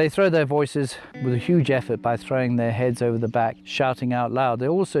 And they throw their voices with a huge effort by throwing their heads over the back, shouting out loud. They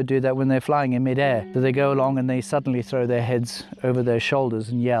also do that when they're flying in midair. So they go along and they suddenly throw their heads over their shoulders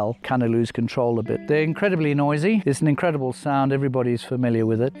and yell, kind of lose control a bit. They're incredibly noisy. It's an incredible sound. Everybody's familiar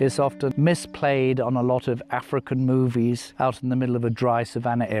with it. It's often misplayed on a lot of African movies out in the middle of a dry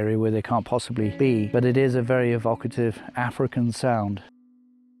savanna area where they can't possibly be. But it is a very evocative African sound.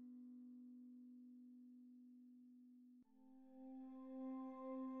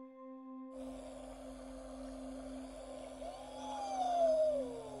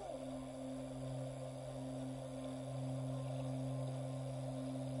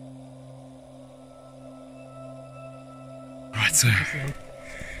 Right, so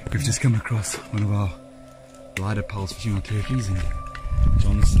we've just come across one of our glider pals fishing our turkeys and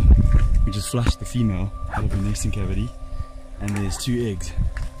Johnson. We just flushed the female out of the nesting cavity, and there's 2 eggs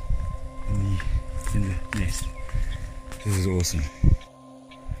in the nest. This is awesome.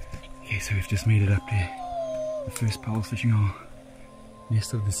 Okay, so we've just made it up there. The first pals fishing our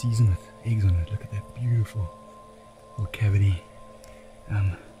nest of the season with eggs on it. Look at that beautiful little cavity.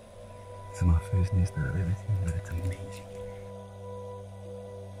 It's my first nest that I've ever seen, but it's amazing.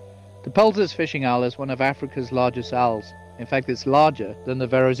 The Poulter's fishing owl is one of Africa's largest owls. In fact, it's larger than the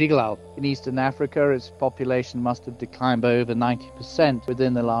Verreaux's eagle owl. In eastern Africa, its population must have declined by over 90%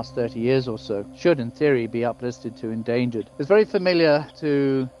 within the last 30 years or so. Should, in theory, be uplisted to endangered. It's very familiar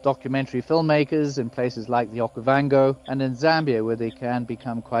to documentary filmmakers in places like the Okavango and in Zambia, where they can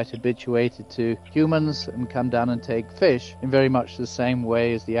become quite habituated to humans and come down and take fish in very much the same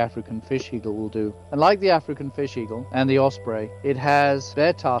way as the African fish eagle will do. And like the African fish eagle and the osprey, it has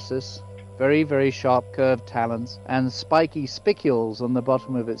bare tarsus, very, very sharp curved talons, and spiky spicules on the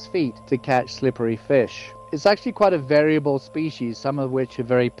bottom of its feet to catch slippery fish. It's actually quite a variable species, some of which are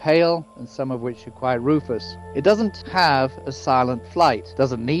very pale and some of which are quite rufous. It doesn't have a silent flight,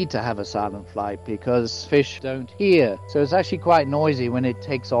 doesn't need to have a silent flight because fish don't hear, so it's actually quite noisy when it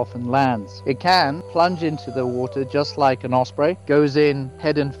takes off and lands. It can plunge into the water just like an osprey, goes in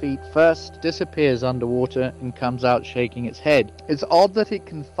head and feet first, disappears underwater and comes out shaking its head. It's odd that it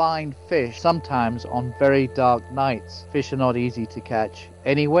can find fish sometimes on very dark nights. Fish are not easy to catch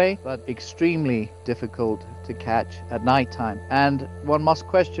anyway, but extremely difficult to catch at night time. And one must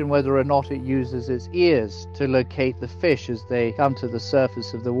question whether or not it uses its ears to locate the fish as they come to the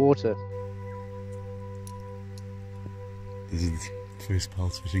surface of the water. This is the first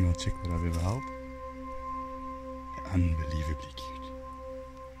pulse fishing on chick that I've ever held. Unbelievably cute.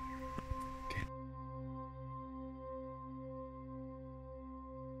 Okay.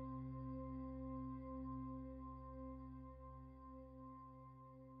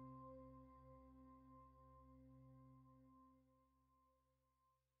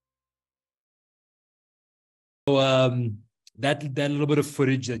 So that little bit of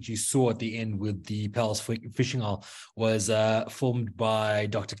footage that you saw at the end with the Pals fishing owl was filmed by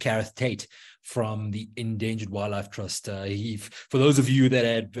Dr. Gareth Tate from the Endangered Wildlife Trust. For those of you that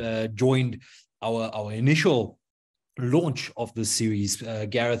had joined our initial launch of this series,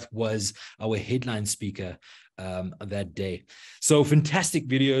 Gareth was our headline speaker that day. So fantastic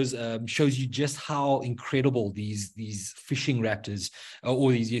videos, shows you just how incredible these fishing raptors,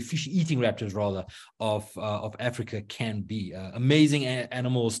 or these fish-eating raptors rather, of Africa can be. Amazing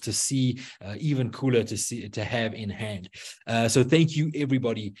animals to see, even cooler to have in hand. So thank you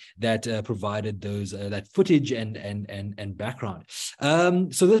everybody that provided those that footage and background.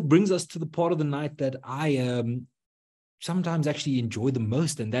 So this brings us to the part of the night that I sometimes actually enjoy the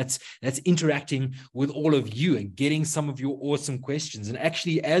most, and that's interacting with all of you and getting some of your awesome questions. And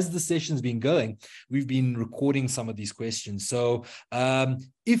actually, as the session's been going, we've been recording some of these questions. So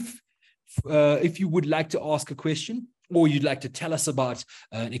if you would like to ask a question, or you'd like to tell us about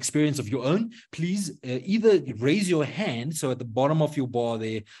an experience of your own, please either raise your hand. So at the bottom of your bar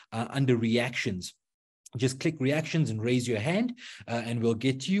there, under reactions, just click reactions and raise your hand, and we'll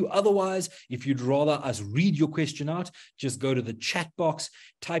get to you. Otherwise, if you'd rather us read your question out, just go to the chat box,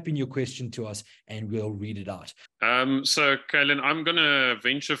 type in your question to us, and we'll read it out. So, Kaylin, I'm going to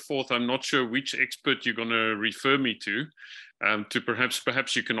venture forth. I'm not sure which expert you're going to refer me to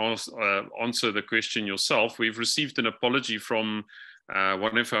perhaps you can answer the question yourself. We've received an apology from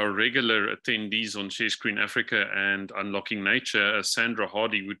one of our regular attendees on Share Screen Africa and Unlocking Nature, Sandra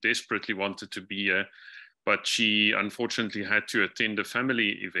Hardy, who desperately wanted to be here, but she unfortunately had to attend a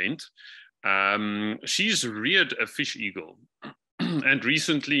family event. She's reared a fish eagle and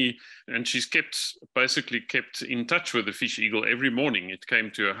recently, and she's basically kept in touch with the fish eagle every morning. It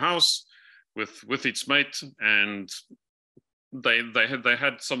came to her house with its mate, and they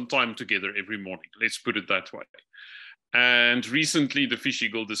had some time together every morning, let's put it that way. And recently the fish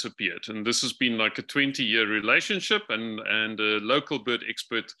eagle disappeared, and this has been like a 20-year relationship, and a local bird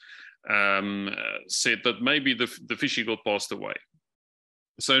expert said that maybe the fish eagle passed away.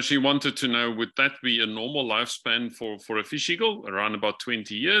 So she wanted to know, would that be a normal lifespan for a fish eagle, around about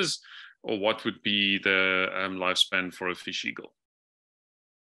 20 years, or what would be the lifespan for a fish eagle?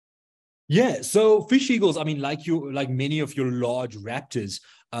 Yeah, so fish eagles, I mean, like many of your large raptors,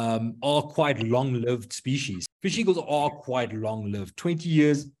 are quite long-lived species. Fish eagles are quite long-lived, 20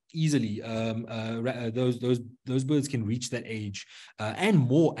 years easily. Those birds can reach that age, and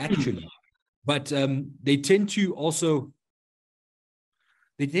more actually. But they tend to also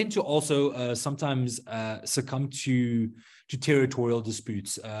sometimes succumb to territorial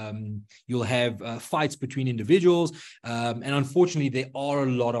disputes. You'll have fights between individuals, and unfortunately, there are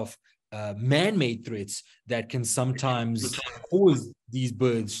a lot of man-made threats that can sometimes cause these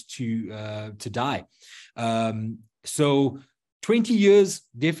birds to die. So 20 years,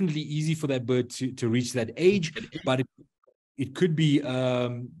 definitely easy for that bird to reach that age, but it could be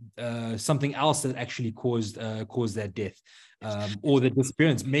something else that actually caused that death, or the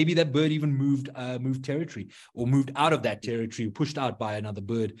disappearance. Maybe that bird even moved territory, or moved out of that territory, pushed out by another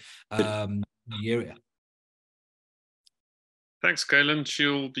bird in the area. Thanks, Kaylin.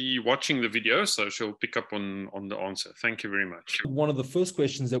 She'll be watching the video, so she'll pick up on the answer. Thank you very much. One of the first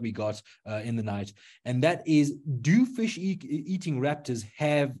questions that we got in the night, and that is, do fish-eating raptors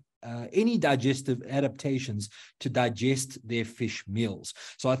have any digestive adaptations to digest their fish meals?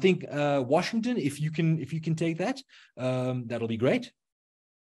 So I think, Washington, if you can take that, that'll be great.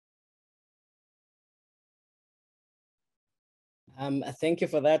 Thank you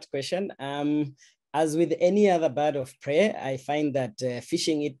for that question. As with any other bird of prey, I find that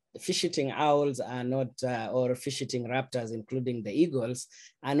fish-eating owls are not, or fish-eating raptors, including the eagles,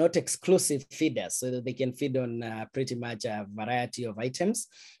 are not exclusive feeders, so that they can feed on pretty much a variety of items.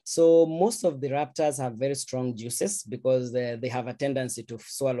 So most of the raptors have very strong juices because they have a tendency to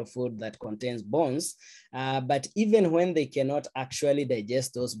swallow food that contains bones. But even when they cannot actually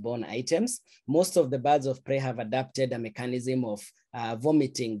digest those bone items, most of the birds of prey have adapted a mechanism of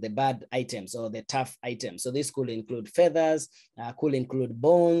vomiting the bad items or the tough items. So this could include feathers, could include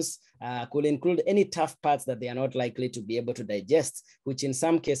bones, could include any tough parts that they are not likely to be able to digest, which in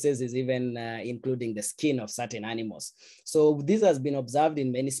some cases is even including the skin of certain animals. So this has been observed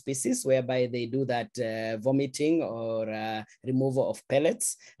in many species whereby they do that vomiting or removal of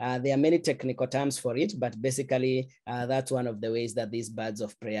pellets. There are many technical terms for it, but basically that's one of the ways that these birds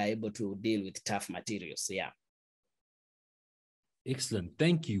of prey are able to deal with tough materials. Yeah. Excellent.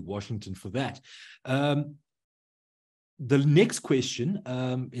 Thank you, Washington, for that. The next question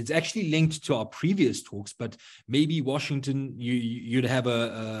is actually linked to our previous talks, but maybe, Washington, you'd have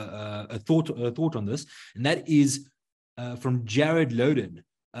a thought on this, and that is from Jared Loden.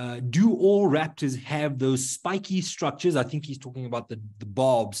 Do all raptors have those spiky structures? I think he's talking about the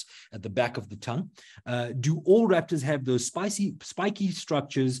barbs at the back of the tongue. Do all raptors have those spiky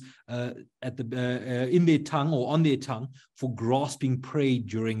structures in their tongue or on their tongue for grasping prey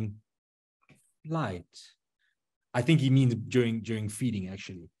during flight? I think he means during feeding,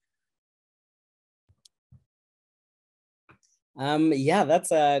 actually. Yeah,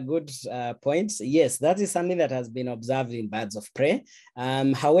 that's a good point. Yes, that is something that has been observed in birds of prey.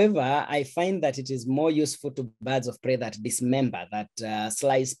 However, I find that it is more useful to birds of prey that dismember, that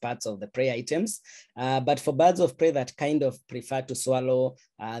slice parts of the prey items. But for birds of prey that kind of prefer to swallow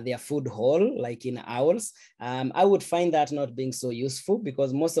their food whole, like in owls, I would find that not being so useful,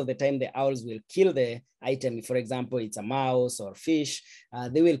 because most of the time the owls will kill the item. For example, it's a mouse or fish,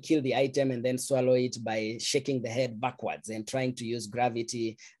 they will kill the item and then swallow it by shaking the head backwards and trying to use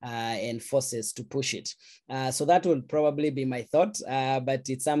gravity and forces to push it. So that would probably be my thought, but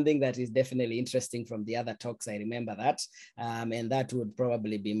it's something that is definitely interesting from the other talks. I remember that, and that would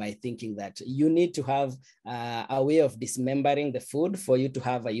probably be my thinking, that you need to have a way of dismembering the food for you to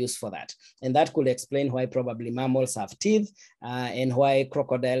have a use for that. And that could explain why probably mammals have teeth and why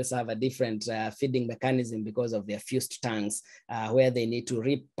crocodiles have a different feeding mechanism, because of their fused tongues, where they need to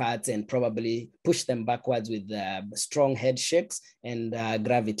rip parts and probably push them backwards with strong head shakes and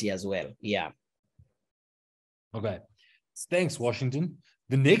gravity as well. Yeah. Okay. Thanks, Washington.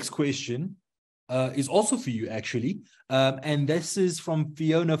 The next question is also for you, actually. And this is from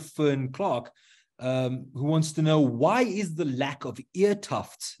Fiona Fern Clark, who wants to know, why is the lack of ear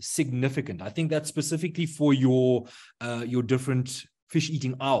tufts significant? I think that's specifically for your different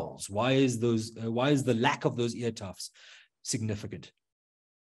fish-eating owls. Why is the lack of those ear tufts significant?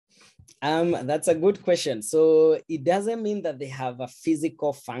 That's a good question. So it doesn't mean that they have a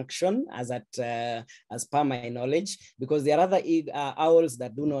physical function, as per my knowledge, because there are other owls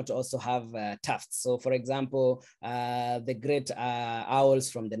that do not also have tufts. So for example, the great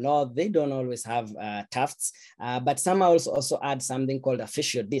owls from the north, they don't always have tufts, but some owls also add something called a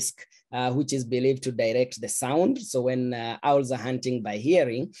facial disc, which is believed to direct the sound. So when owls are hunting by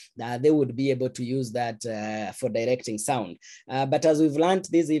hearing, they would be able to use that for directing sound. But as we've learned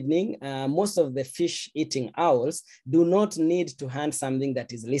this evening, most of the fish-eating owls do not need to hunt something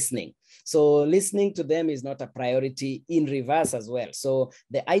that is listening. So listening to them is not a priority in reverse as well. So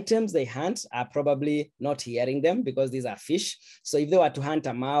the items they hunt are probably not hearing them, because these are fish. So if they were to hunt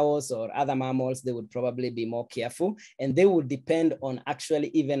a mouse or other mammals, they would probably be more careful, and they would depend on actually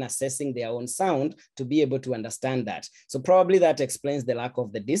even assessing their own sound to be able to understand that. So probably that explains the lack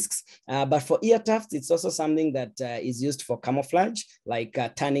of the discs. But for ear tufts, it's also something that is used for camouflage, like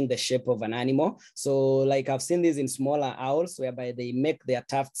turning the shape of an animal. So like I've seen this in smaller owls, whereby they make their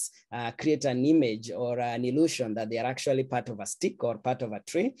tufts create an image or an illusion that they are actually part of a stick or part of a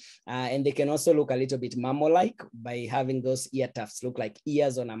tree. And they can also look a little bit mammal-like by having those ear tufts look like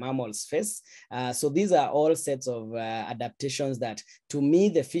ears on a mammal's face. So these are all sets of adaptations that, to me,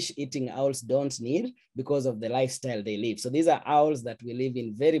 the fish-eating owls don't need, because of the lifestyle they live. So these are owls that will live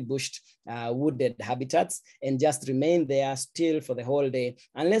in very bushed, wooded habitats and just remain there still for the whole day.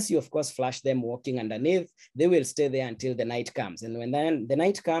 Unless you, of course, flash them walking underneath, they will stay there until the night comes. And when then the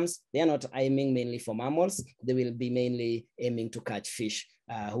night comes, they are not aiming mainly for mammals. They will be mainly aiming to catch fish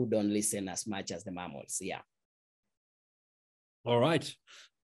who don't listen as much as the mammals. Yeah. All right.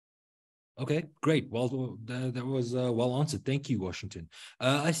 Okay, great. Well, that was well answered. Thank you, Washington.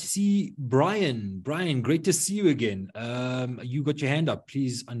 I see Brian. Brian, great to see you again. You got your hand up.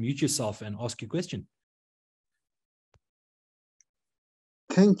 Please unmute yourself and ask your question.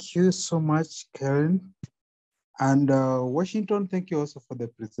 Thank you so much, Karen. And Washington, thank you also for the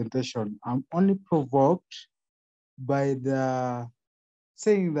presentation. I'm only provoked by the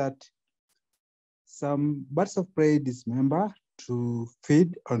saying that some birds of prey dismember to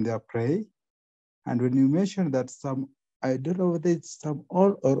feed on their prey. And when you mention that some, I don't know whether it's some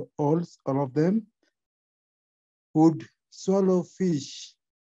all or all of them would swallow fish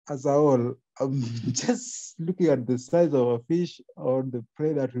as a whole. I'm just looking at the size of a fish or the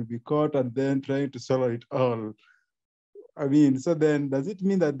prey that will be caught and then trying to swallow it all. I mean, so then does it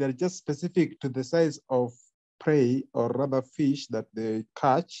mean that they're just specific to the size of prey, or rather fish, that they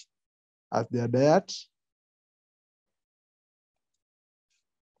catch as their diet?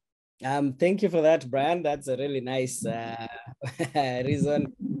 Thank you for that, Brian. That's a really nice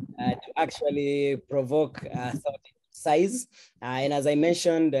reason to actually provoke thought size. And as I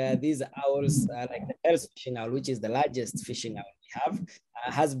mentioned, these owls, like the Earth fishing owl, which is the largest fishing owl we have,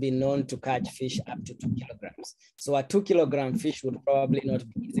 has been known to catch fish up to 2 kilograms. So a 2-kilogram fish would probably not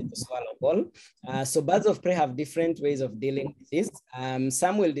be easy to swallow whole. So birds of prey have different ways of dealing with this.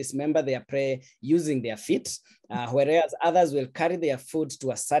 Some will dismember their prey using their feet, whereas others will carry their food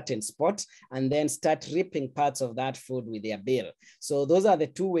to a certain spot and then start ripping parts of that food with their bill. So those are the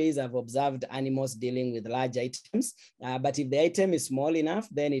two ways I've observed animals dealing with large items. But if the item is small enough,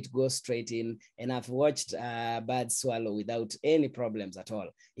 then it goes straight in. And I've watched birds swallow without any problems at all.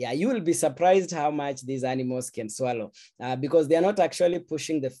 Yeah, you will be surprised how much these animals can swallow because they're not actually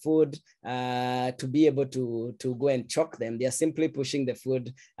pushing the food to be able to go and choke them. They're simply pushing the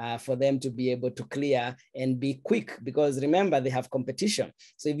food for them to be able to clear and be quick, because remember, they have competition.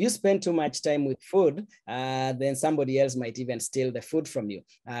 So if you spend too much time with food, then somebody else might even steal the food from you,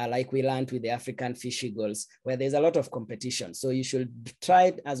 like we learned with the African fish eagles, where there's a lot of competition. So you should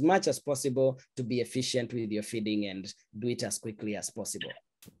try as much as possible to be efficient with your feeding and do it as quickly as possible.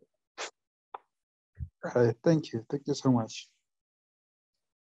 Thank you. Thank you so much.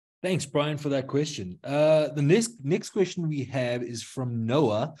 Thanks, Brian, for that question. The next question we have is from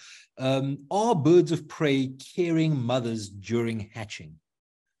Noah. Are birds of prey caring mothers during hatching?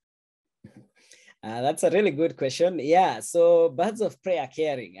 That's a really good question. Yeah, so birds of prey are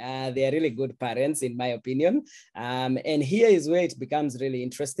caring. They are really good parents, in my opinion. And here is where it becomes really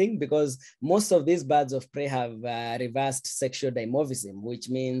interesting, because most of these birds of prey have reversed sexual dimorphism, which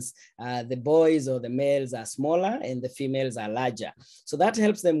means the boys or the males are smaller and the females are larger. So that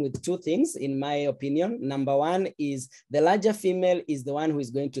helps them with two things, in my opinion. Number one is the larger female is the one who is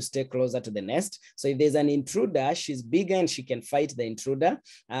going to stay closer to the nest. So if there's an intruder, she's bigger and she can fight the intruder.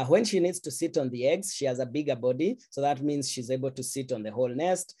 When she needs to sit on the eggs, she has a bigger body. So that means she's able to sit on the whole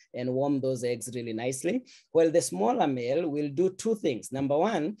nest and warm those eggs really nicely. Well, the smaller male will do two things. Number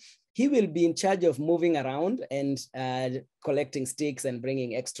one, he will be in charge of moving around and collecting sticks and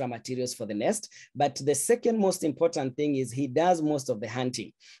bringing extra materials for the nest. But the second most important thing is he does most of the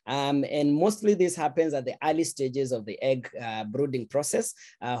hunting. And mostly this happens at the early stages of the egg brooding process,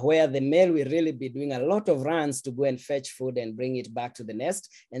 where the male will really be doing a lot of runs to go and fetch food and bring it back to the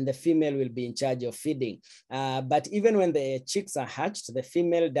nest. And the female will be in charge of feeding. But even when the chicks are hatched, the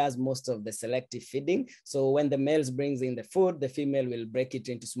female does most of the selective feeding. So when the males brings in the food, the female will break it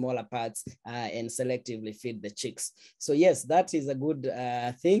into smaller parts and selectively feed the chicks. So yes, that is a good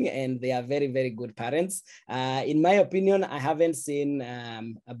thing, and they are very, very good parents. In my opinion, I haven't seen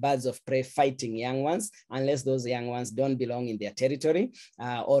birds of prey fighting young ones unless those young ones don't belong in their territory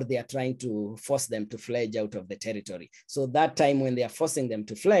or they are trying to force them to fledge out of the territory. So that time when they are forcing them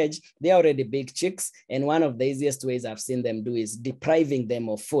to fledge, they are already big chicks, and one of the easiest ways I've seen them do is depriving them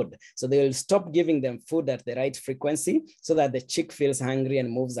of food. So they will stop giving them food at the right frequency so that the chick feels hungry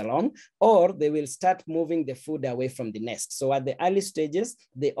and moves along, or they will start moving the food away from the nest. So at the early stages,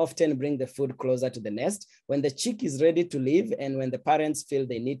 they often bring the food closer to the nest. When the chick is ready to leave and when the parents feel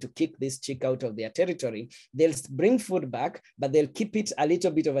they need to kick this chick out of their territory, they'll bring food back, but they'll keep it a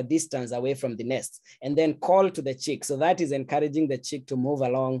little bit of a distance away from the nest and then call to the chick. So that is encouraging the chick to move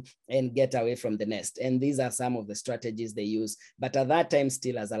along and get away from the nest. And these are some of the strategies they use, but at that time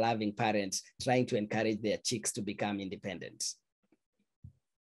still as a loving parent, trying to encourage their chicks to become independent.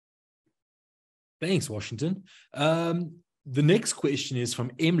 Thanks, Washington. The next question is from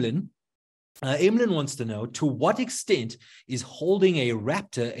Emlyn. Emlyn wants to know, to what extent is holding a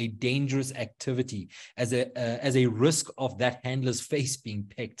raptor a dangerous activity as a risk of that handler's face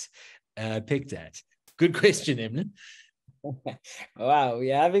being picked at? Good question, Emlyn. Wow,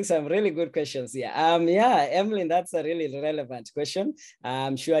 we're having some really good questions here. Yeah, Emily, that's a really relevant question.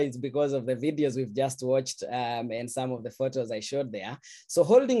 I'm sure it's because of the videos we've just watched and some of the photos I showed there. So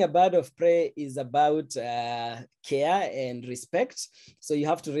holding a bird of prey is about care and respect. So you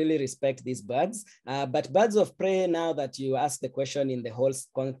have to really respect these birds. But birds of prey, now that you ask the question in the whole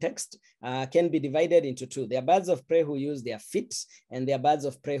context, can be divided into two. There are birds of prey who use their feet, and there are birds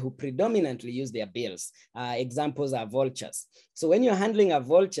of prey who predominantly use their bills. Examples are vultures. So when you're handling a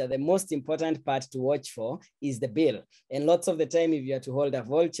vulture, the most important part to watch for is the bill. And lots of the time, if you are to hold a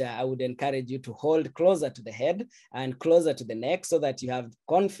vulture, I would encourage you to hold closer to the head and closer to the neck so that you have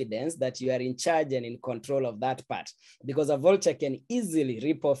confidence that you are in charge and in control of that part. Because a vulture can easily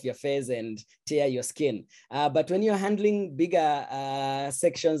rip off your face and tear your skin. But when you're handling bigger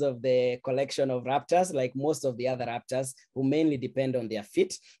sections of the collection of raptors, like most of the other raptors who mainly depend on their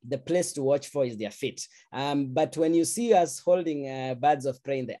feet, the place to watch for is their feet. But when you see us holding birds of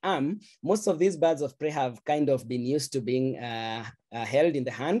prey in the arm, most of these birds of prey have kind of been used to being held in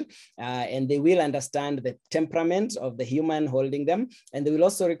the hand, and they will understand the temperament of the human holding them, and they will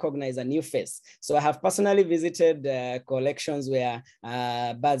also recognize a new face. So I have personally visited collections where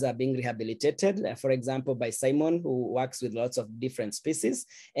birds are being rehabilitated, for example, by Simon, who works with lots of different species.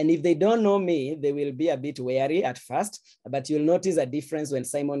 And if they don't know me, they will be a bit wary at first, but you'll notice a difference when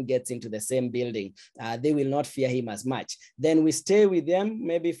Simon gets into the same building. They will not fear him as much. Then we stay with them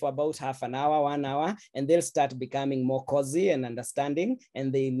maybe for about half an hour, 1 hour, and they'll start becoming more cozy and understanding.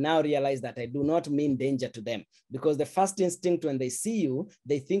 And they now realize that I do not mean danger to them, because the first instinct when they see you,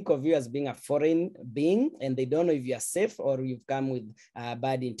 they think of you as being a foreign being, and they don't know if you are safe or you've come with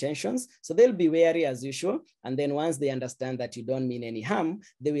bad intentions. So they'll be wary as usual. And then once they understand that you don't mean any harm,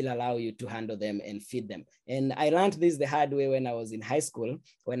 they will allow you to handle them and feed them. And I learned this the hard way when I was in high school,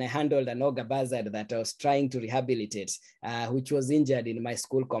 when I handled an ogre buzzard that I was trying to rehabilitate, which was injured in my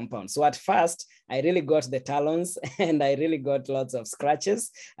school compound. So at first, I really got the talons and I really got lots of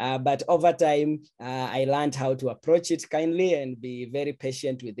scratches. But over time, I learned how to approach it kindly and be very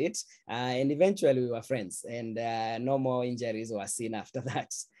patient with it. And eventually we were friends, and no more injuries were seen after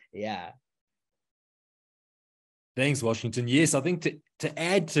that. Yeah. Thanks, Washington. Yes, I think to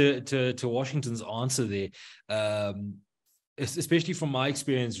add to Washington's answer there, especially from my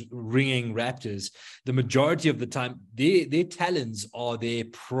experience ringing raptors, the majority of the time, their talons are their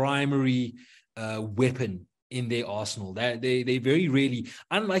primary weapon in their arsenal. They very rarely,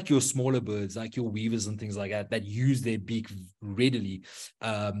 unlike your smaller birds, like your weavers and things like that use their beak readily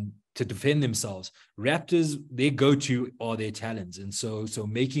to defend themselves. Raptors, their go-to are their talons. And so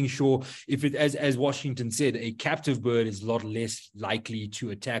making sure, if it, as Washington said, a captive bird is a lot less likely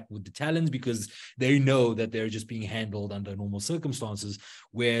to attack with the talons because they know that they're just being handled under normal circumstances.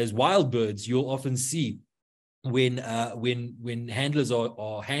 Whereas wild birds, you'll often see when handlers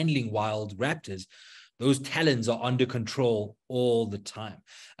are handling wild raptors, those talons are under control all the time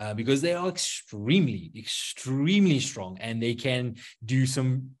because they are extremely, extremely strong, and they can do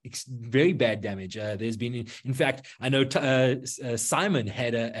some very bad damage. There's been, in fact, I know Simon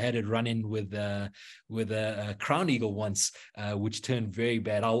had a run-in with a crown eagle once, which turned very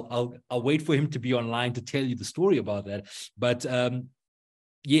bad. I'll wait for him to be online to tell you the story about that. But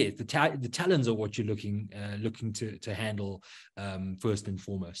yeah, the talons are what you're looking to handle first and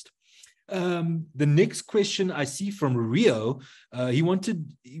foremost. The next question I see from Rio, he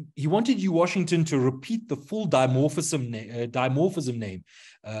wanted you, Washington, to repeat the full dimorphism name.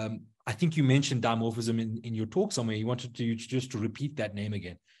 I think you mentioned dimorphism in your talk somewhere. He wanted you just to repeat that name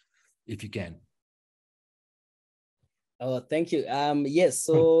again, if you can. Oh, thank you. Yes,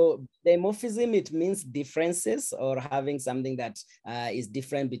 so dimorphism, it means differences or having something that is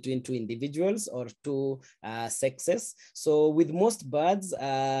different between two individuals or two sexes. So with most birds,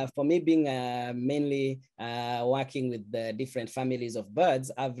 for me being mainly working with the different families of birds,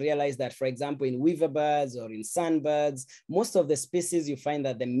 I've realized that, for example, in weaver birds or in sunbirds, most of the species you find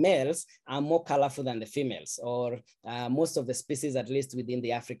that the males are more colorful than the females, or most of the species, at least within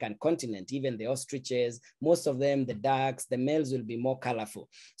the African continent, even the ostriches, most of them, the ducks, the males will be more colorful.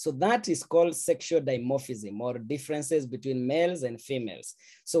 So that is called sexual dimorphism, or differences between males and females.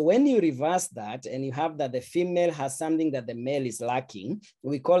 So when you reverse that and you have that the female has something that the male is lacking,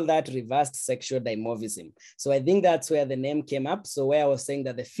 we call that reversed sexual dimorphism. So I think that's where the name came up. So where I was saying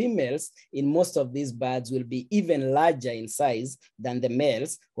that the females in most of these birds will be even larger in size than the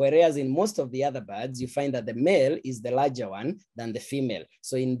males, whereas in most of the other birds, you find that the male is the larger one than the female.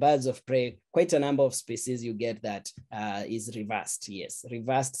 So in birds of prey, quite a number of species you get that is reversed. Yes,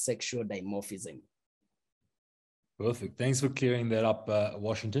 reversed sexual dimorphism. Perfect. Thanks for clearing that up,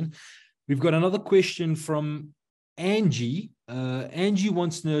 Washington. We've got another question from Angie. Angie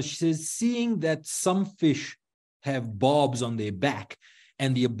wants to know, she says, seeing that some fish have barbs on their back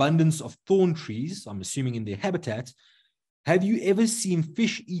and the abundance of thorn trees, I'm assuming in their habitat, have you ever seen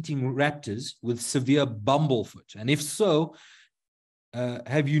fish-eating raptors with severe bumblefoot? And if so,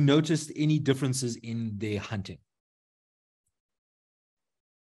 have you noticed any differences in their hunting?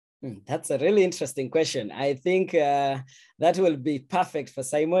 That's a really interesting question. I think that will be perfect for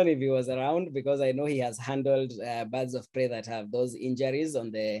Simon if he was around, because I know he has handled birds of prey that have those injuries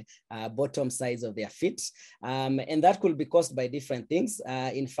on the bottom sides of their feet. And that could be caused by different things.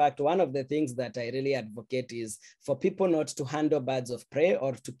 In fact, one of the things that I really advocate is for people not to handle birds of prey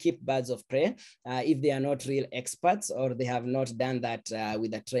or to keep birds of prey if they are not real experts or they have not done that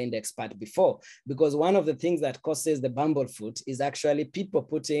with a trained expert before. Because one of the things that causes the bumblefoot is actually people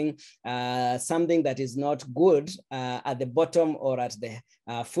putting having something that is not good at the bottom or at the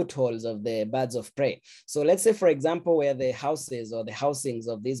footholds of the birds of prey. So let's say, for example, where the houses or the housings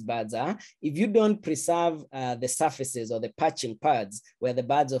of these birds are, if you don't preserve the surfaces or the perching pads where the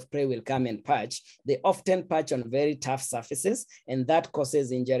birds of prey will come and perch, they often perch on very tough surfaces, and that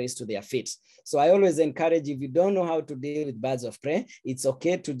causes injuries to their feet. So I always encourage, if you don't know how to deal with birds of prey, it's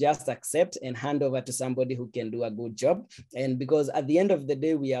okay to just accept and hand over to somebody who can do a good job. And because at the end of the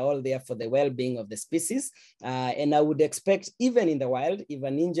day, we are all there for the well-being of the species. And I would expect, even in the wild, if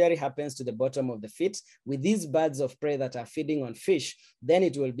an injury happens to the bottom of the feet with these birds of prey that are feeding on fish, then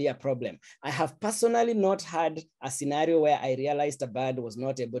it will be a problem. I have personally not had a scenario where I realized a bird was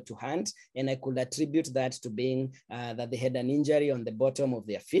not able to hunt, and I could attribute that to being that they had an injury on the bottom of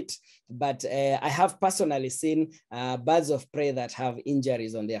their feet. But I have personally seen birds of prey that have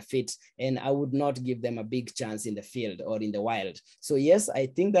injuries on their feet, and I would not give them a big chance in the field or in the wild. So yes, I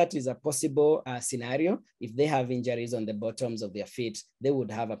think that is a possible scenario. If they have injuries on the bottoms of their feet, they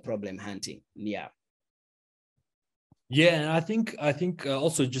would have a problem hunting. Yeah. Yeah, and I think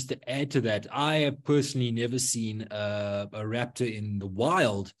also, just to add to that, I have personally never seen a raptor in the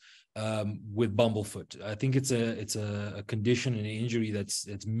wild with bumblefoot. I think it's a condition and an injury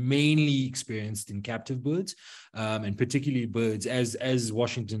that's mainly experienced in captive birds, and particularly birds, as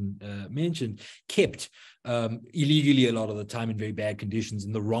Washington mentioned, kept illegally a lot of the time in very bad conditions,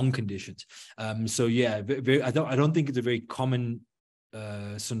 in the wrong conditions. So yeah, I don't think it's a very common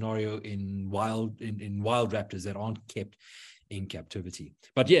scenario in wild raptors that aren't kept in captivity.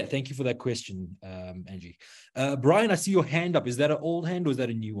 But yeah, thank you for that question, Angie. Brian, I see your hand up. Is that an old hand or is that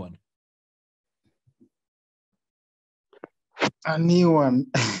a new one? A new one.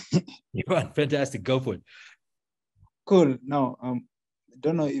 New one. Fantastic. Go for it. Cool. Now, I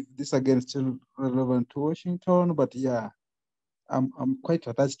don't know if this again is still relevant to Washington, but yeah, I'm quite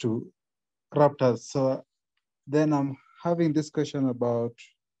attached to raptors. So then I'm having this question about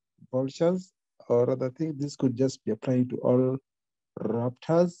vultures, or rather, I think this could just be applying to all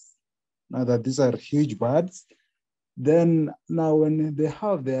raptors, now that these are huge birds. Then now when they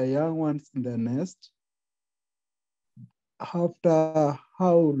have their young ones in the nest, after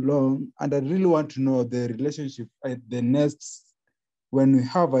how long, and I really want to know the relationship at the nests when we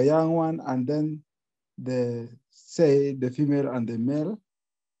have a young one and then say the female and the male,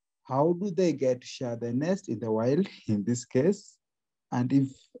 how do they get to share the nest in the wild in this case? And if,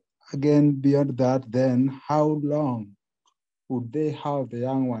 again, beyond that, then how long would they have the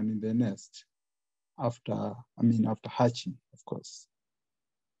young one in the nest after hatching, of course?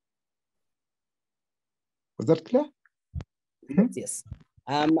 Was that clear? Yes.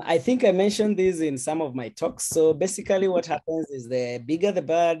 I think I mentioned this in some of my talks. So basically what happens is the bigger the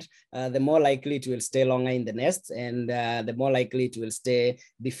bird, the more likely it will stay longer in the nest, and the more likely it will stay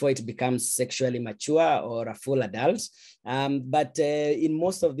before it becomes sexually mature or a full adult. But in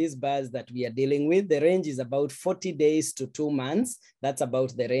most of these birds that we are dealing with, the range is about 40 days to 2 months. That's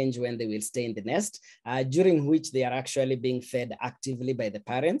about the range when they will stay in the nest, during which they are actually being fed actively by the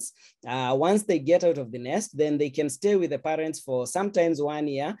parents. Once they get out of the nest, then they can stay with the parents for sometimes 1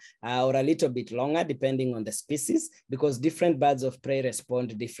 year or a little bit longer, depending on the species, because different birds of prey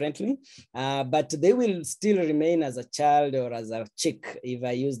respond differently. But they will still remain as a child or as a chick, if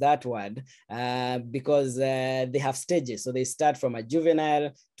I use that word, because they have stages. So they start from a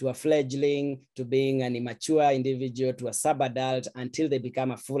juvenile to a fledgling to being an immature individual to a sub-adult until they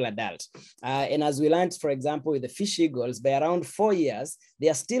become a full adult. And as we learned, for example, with the fish eagles, by around 4 years, they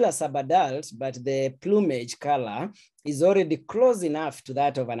are still a sub-adult, but the plumage color is already close enough to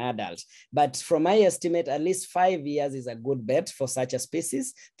that of an adult. But from my estimate, at least 5 years is a good bet for such a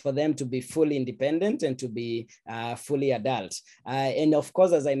species, for them to be fully independent and to be fully adult. And of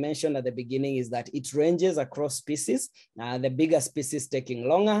course, as I mentioned at the beginning, is that it ranges across species, the bigger species taking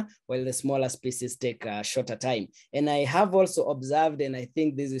longer, while the smaller species take a shorter time. And I have also observed, and I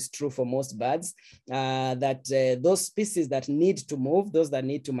think this is true for most birds, that those species that need to move, those that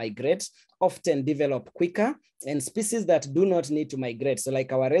need to migrate, often develop quicker, and species that do not need to migrate. So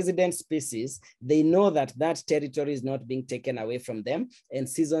like our resident species, they know that that territory is not being taken away from them and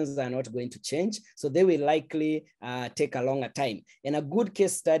seasons are not going to change. So they will likely take a longer time. And a good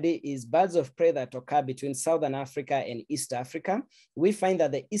case study is birds of prey that occur between Southern Africa and East Africa. We find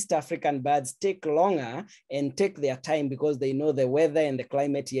that the East African birds take longer and take their time because they know the weather and the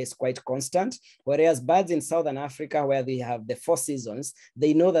climate here is quite constant. Whereas birds in Southern Africa, where they have the 4 seasons,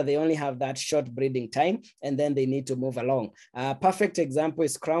 they know that they only have that short breeding time and then they need to move along. Perfect example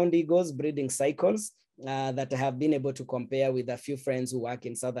is crowned eagles breeding cycles. that I have been able to compare with a few friends who work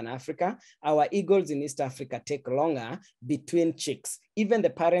in Southern Africa. Our eagles in East Africa take longer between chicks. Even the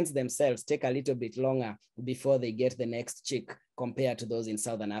parents themselves take a little bit longer before they get the next chick compared to those in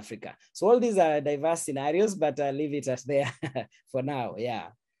Southern Africa. So all these are diverse scenarios, but I'll leave it at there for now. Yeah.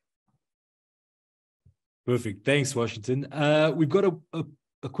 Perfect. Thanks, Washington. We've got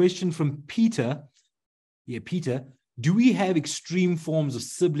a question from Peter. Yeah, Peter. Do we have extreme forms of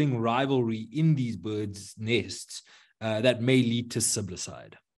sibling rivalry in these birds' nests that may lead to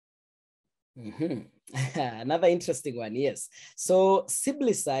siblicide? Mm-hmm. Another interesting one, yes. So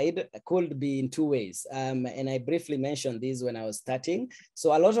siblicide could be in two ways. And I briefly mentioned this when I was starting.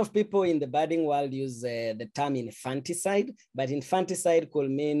 So a lot of people in the birding world use the term infanticide, but infanticide could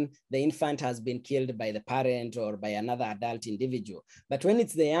mean the infant has been killed by the parent or by another adult individual. But when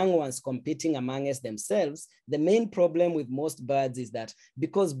it's the young ones competing amongst themselves, the main problem with most birds is that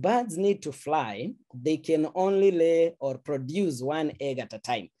because birds need to fly, they can only lay or produce one egg at a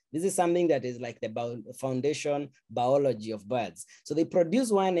time. This is something that is like the foundation biology of birds. So they produce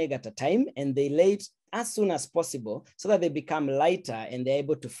one egg at a time and they lay it as soon as possible so that they become lighter and they're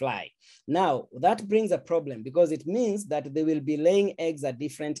able to fly. Now, that brings a problem because it means that they will be laying eggs at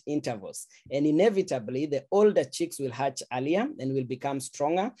different intervals. And inevitably, the older chicks will hatch earlier and will become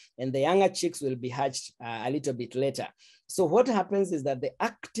stronger, and the younger chicks will be hatched a little bit later. So what happens is that the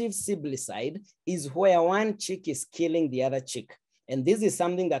active siblicide is where one chick is killing the other chick. And this is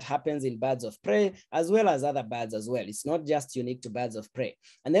something that happens in birds of prey as well as other birds as well. It's not just unique to birds of prey.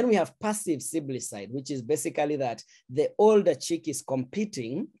 And then we have passive siblicide, which is basically that the older chick is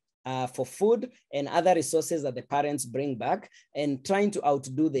competing for food and other resources that the parents bring back and trying to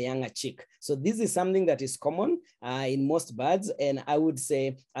outdo the younger chick. So this is something that is common in most birds. And I would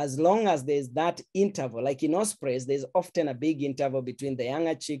say as long as there's that interval, like in ospreys, there's often a big interval between the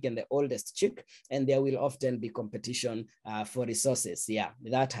younger chick and the oldest chick, and there will often be competition for resources. Yeah,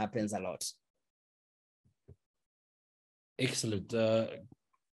 that happens a lot. Excellent.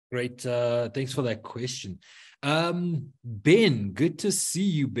 Great. Thanks for that question. Ben, good to see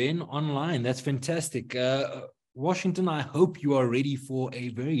you, Ben, online. That's fantastic. Washington, I hope you are ready for a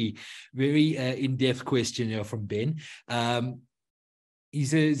very, very in-depth question here from Ben. He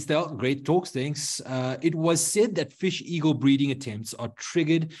says, great talks, thanks. It was said that fish eagle breeding attempts are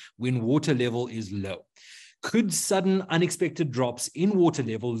triggered when water level is low. Could sudden unexpected drops in water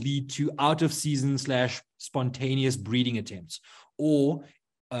level lead to out-of-season / spontaneous breeding attempts? Or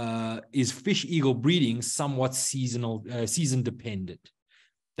is fish eagle breeding somewhat season dependent?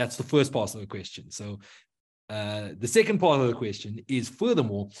 That's the first part of the question. So the second part of the question is,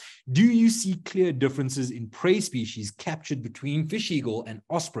 furthermore, do you see clear differences in prey species captured between fish eagle and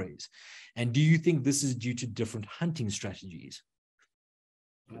ospreys? And do you think this is due to different hunting strategies?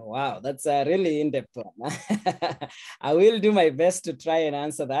 Oh, wow, that's a really in-depth one. I will do my best to try and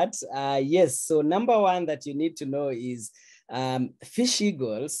answer that. Yes, so number one that you need to know is fish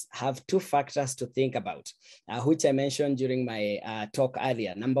eagles have two factors to think about, which I mentioned during my talk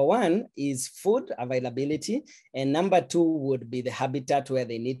earlier. Number one is food availability, and number two would be the habitat where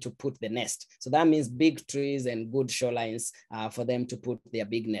they need to put the nest. So that means big trees and good shorelines for them to put their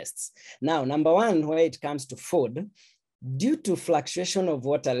big nests. Now, number one, where it comes to food, due to fluctuation of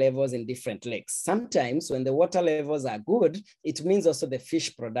water levels in different lakes, sometimes when the water levels are good, it means also the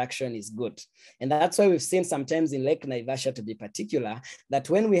fish production is good. And that's why we've seen sometimes in Lake Naivasha, to be particular,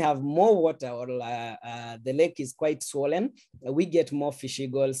 that when we have more water or the lake is quite swollen, we get more fish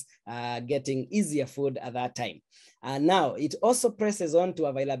eagles getting easier food at that time. Now, it also presses on to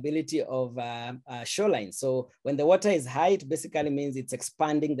availability of shoreline. So when the water is high, it basically means it's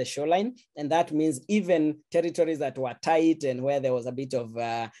expanding the shoreline. And that means even territories that were tight and where there was a bit of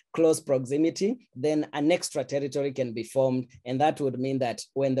close proximity, then an extra territory can be formed. And that would mean that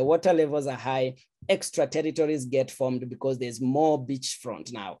when the water levels are high, extra territories get formed because there's more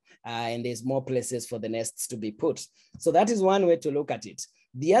beachfront now and there's more places for the nests to be put. So that is one way to look at it.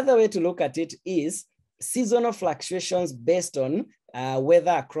 The other way to look at it is seasonal fluctuations based on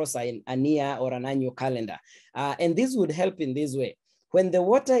weather across a year or an annual calendar. And this would help in this way. When the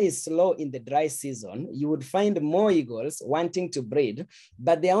water is low in the dry season, you would find more eagles wanting to breed,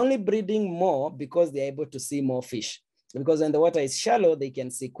 but they're only breeding more because they're able to see more fish. because when the water is shallow, they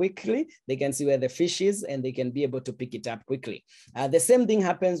can see quickly, they can see where the fish is, and they can be able to pick it up quickly. The same thing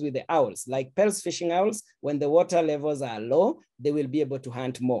happens with the owls, like pulse fishing owls. When the water levels are low, they will be able to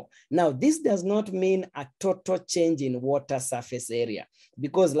hunt more. Now, this does not mean a total change in water surface area,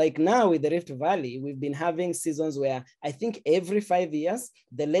 because like now with the Rift Valley, we've been having seasons where I think every 5 years,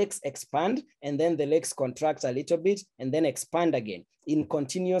 the lakes expand and then the lakes contract a little bit and then expand again in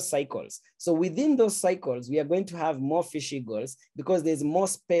continuous cycles. So within those cycles, we are going to have more fish eagles because there's more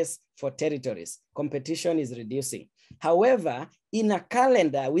space for territories. Competition is reducing. However, in a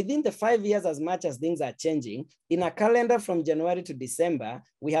calendar, within the 5 years, as much as things are changing, in a calendar from January to December,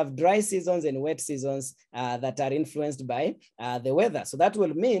 we have dry seasons and wet seasons that are influenced by the weather. So that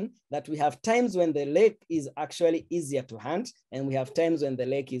will mean that we have times when the lake is actually easier to hunt, and we have times when the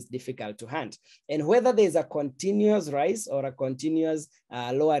lake is difficult to hunt. And whether there's a continuous rise or a continuous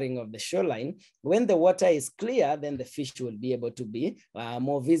lowering of the shoreline, when the water is clear, then the fish will be able to be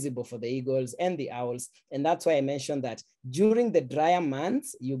more visible for the eagles and the owls. And that's why I mentioned that during the drier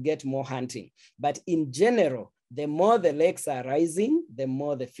months, you get more hunting. But in general, the more the lakes are rising, the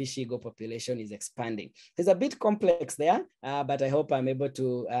more the fish eagle population is expanding. It's a bit complex there, but I hope I'm able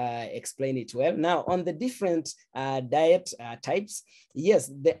to explain it well. Now, on the different diet types, yes,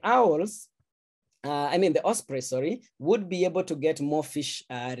 the owls, the ospreys, sorry, would be able to get more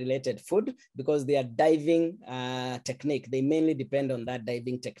fish-related food because their diving technique, they mainly depend on that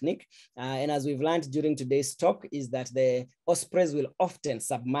diving technique. And as we've learned during today's talk is that the ospreys will often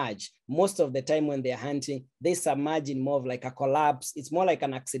submerge. Most of the time when they're hunting, they submerge in more of like a collapse. It's more like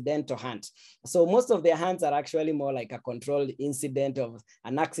an accidental hunt. So most of their hunts are actually more like a controlled incident of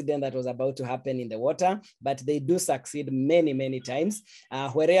an accident that was about to happen in the water, but they do succeed many, many times.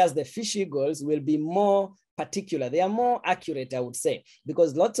 Whereas the fish eagles will be more particular. They are more accurate, I would say,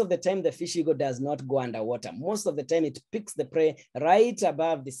 because lots of the time the fish eagle does not go underwater. Most of the time it picks the prey right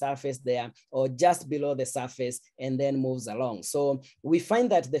above the surface there or just below the surface and then moves along. So we find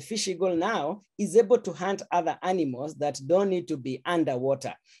that the fish eagle now is able to hunt other animals that don't need to be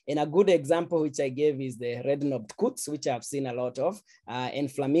underwater. And a good example which I gave is the red-knobbed coots, which I've seen a lot of,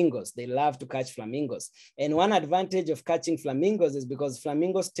 and flamingos. They love to catch flamingos. And one advantage of catching flamingos is because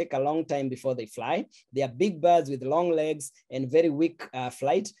flamingos take a long time before they fly. They are big birds with long legs and very weak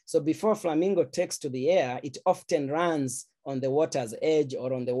flight. So before flamingo takes to the air, it often runs on the water's edge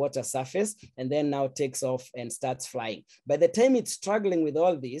or on the water surface, and then now takes off and starts flying. By the time it's struggling with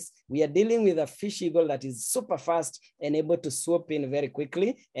all this, we are dealing with a fish eagle that is super fast and able to swoop in very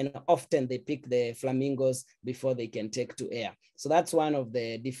quickly, and often they pick the flamingos before they can take to air. So that's one of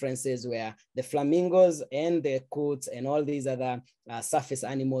the differences where the flamingos and the coots and all these other surface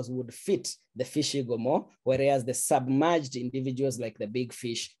animals would fit the fish eagle more, whereas the submerged individuals like the big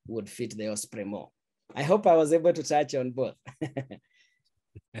fish would fit the osprey more. I hope I was able to touch on both.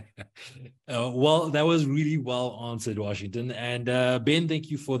 Well, that was really well answered, Washington. And Ben,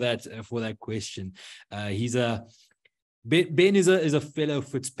 thank you for that question. Ben is a fellow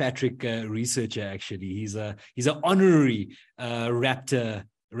Fitzpatrick researcher. Actually, he's an honorary raptor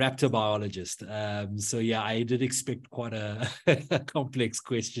biologist. So yeah, I did expect quite a complex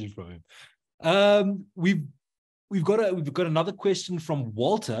question from him. We've got another question from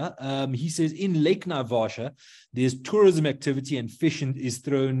Walter. He says, in Lake Naivasha, there's tourism activity and fishing is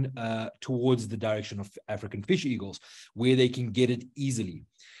thrown towards the direction of African fish eagles, where they can get it easily.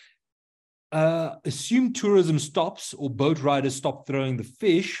 Assume tourism stops or boat riders stop throwing the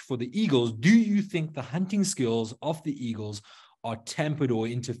fish for the eagles. Do you think the hunting skills of the eagles are tampered or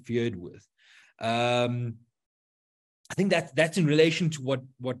interfered with? I think that's in relation to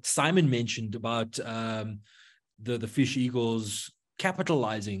what Simon mentioned about the fish eagles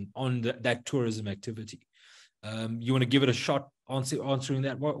capitalizing on that tourism activity. You want to give it a shot answering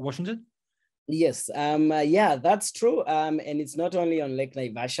that, Washington? Yes, yeah, that's true. And it's not only on Lake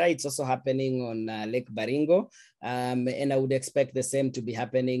Naivasha, it's also happening on Lake Baringo. And I would expect the same to be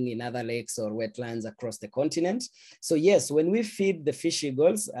happening in other lakes or wetlands across the continent. So yes, when we feed the fish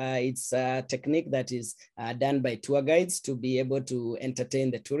eagles, it's a technique that is done by tour guides to be able to entertain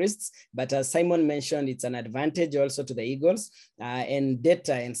the tourists. But as Simon mentioned, it's an advantage also to the eagles. And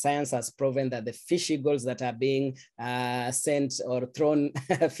data and science has proven that the fish eagles that are being sent or thrown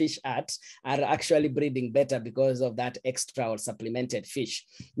fish at are actually breeding better because of that extra or supplemented fish.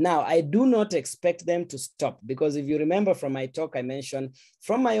 Now, I do not expect them to stop, because if you remember from my talk, I mentioned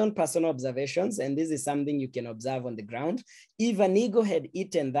from my own personal observations, and this is something you can observe on the ground, if an eagle had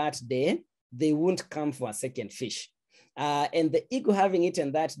eaten that day, they won't come for a second fish. And the eagle having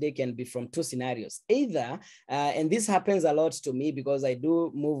eaten that day can be from two scenarios. Either, and this happens a lot to me because I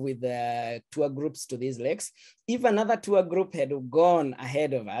do move with tour groups to these lakes. If another tour group had gone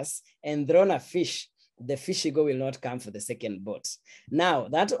ahead of us and thrown a fish, the fish eagle will not come for the second boat. Now,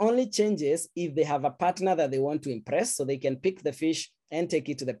 that only changes if they have a partner that they want to impress, so they can pick the fish and take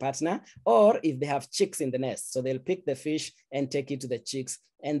it to the partner, or if they have chicks in the nest, so they'll pick the fish and take it to the chicks,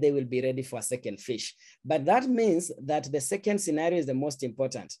 and they will be ready for a second fish. But that means that the second scenario is the most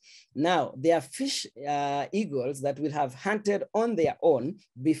important. Now, there are fish eagles that will have hunted on their own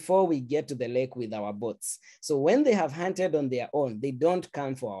before we get to the lake with our boats. So when they have hunted on their own, they don't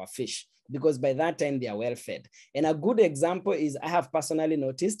come for our fish, because by that time they are well fed. And a good example is, I have personally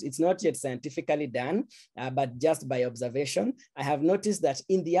noticed, it's not yet scientifically done, but just by observation, I have noticed that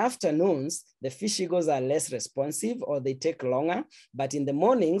in the afternoons, the fish eagles are less responsive, or they take longer, but in the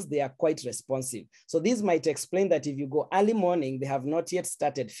mornings, they are quite responsive. So this might explain that if you go early morning, they have not yet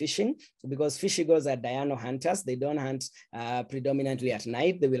started fishing, because fish eagles are diurnal hunters. They don't hunt predominantly at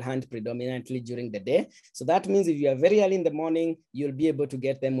night. They will hunt predominantly during the day. So that means if you are very early in the morning, you'll be able to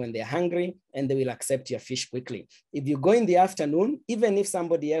get them when they're hungry, and they will accept your fish quickly. If you go in the afternoon, even if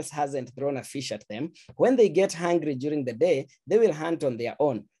somebody else hasn't thrown a fish at them, when they get hungry during the day, they will hunt on their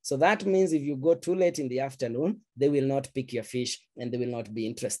own. So that means if you go too late in the afternoon, they will not pick your fish and they will not be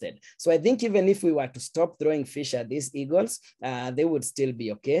interested. So I think even if we were to stop throwing fish at these eagles, they would still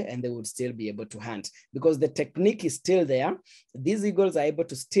be okay, and they would still be able to hunt, because the technique is still there. These eagles are able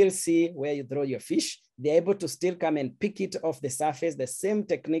to still see where you throw your fish. They're able to still come and pick it off the surface, the same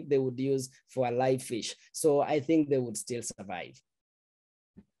technique they would use for a live fish. So I think they would still survive.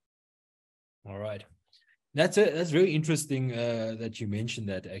 All right. That's very interesting that you mentioned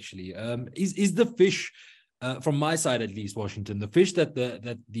that, actually. Is the fish, from my side at least, Washington, the fish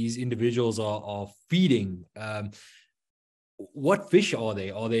that these individuals are feeding, what fish are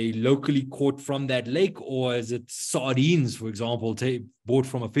they? Are they locally caught from that lake, or is it sardines, for example, bought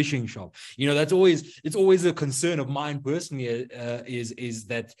from a fishing shop? You know, it's always a concern of mine personally, is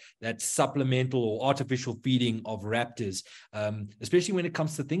that supplemental or artificial feeding of raptors, especially when it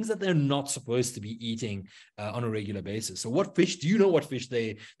comes to things that they're not supposed to be eating on a regular basis. So what fish, do you know what fish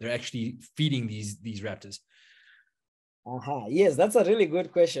they're actually feeding these raptors? Yes, that's a really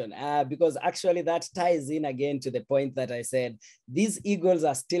good question, because actually that ties in again to the point that I said. These eagles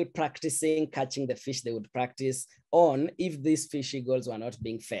are still practicing catching the fish they would practice on if these fish eagles were not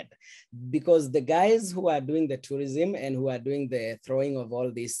being fed. Because the guys who are doing the tourism and who are doing the throwing of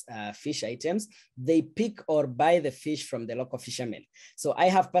all these fish items, they pick or buy the fish from the local fishermen. So I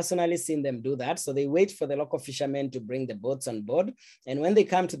have personally seen them do that. So they wait for the local fishermen to bring the boats on board. And when they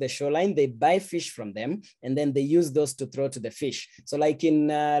come to the shoreline, they buy fish from them, and then they use those to throw to the fish. So like in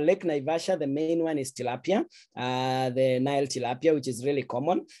Lake Naivasha, the main one is tilapia, the Nile tilapia, which is really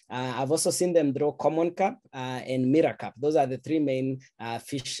common. I've also seen them throw common carp and mirror carp. Those are the three main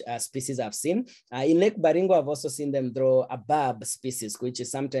fish species I've seen. In Lake Baringo, I've also seen them throw a barb species, which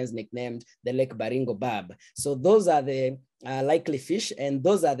is sometimes nicknamed the Lake Baringo barb. So those are the likely fish, and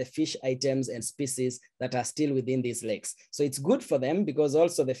those are the fish items and species that are still within these lakes. So it's good for them, because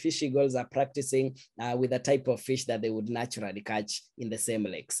also the fish eagles are practicing with a type of fish that they would naturally catch in the same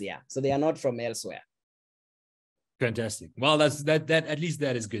lakes. Yeah, so they are not from elsewhere. Fantastic. Well, that at least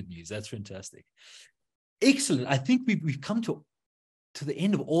that is good news. That's fantastic. Excellent. I think we've come to the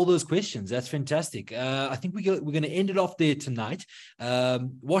end of all those questions. That's fantastic. I think we're going to end it off there tonight.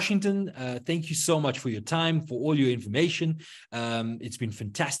 Washington, thank you so much for your time, for all your information. It's been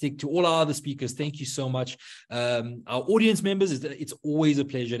fantastic. To all our other speakers, thank you so much. Our audience members, it's always a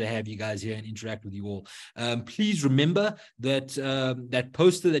pleasure to have you guys here and interact with you all. Please remember that that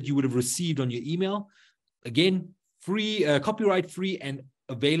poster that you would have received on your email, again, free, copyright free, and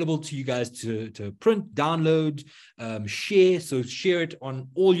available to you guys to print, download, share. So share it on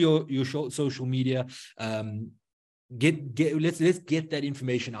all your social media. Let's get that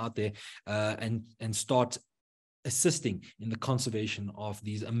information out there and start assisting in the conservation of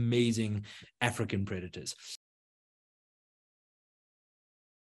these amazing African predators.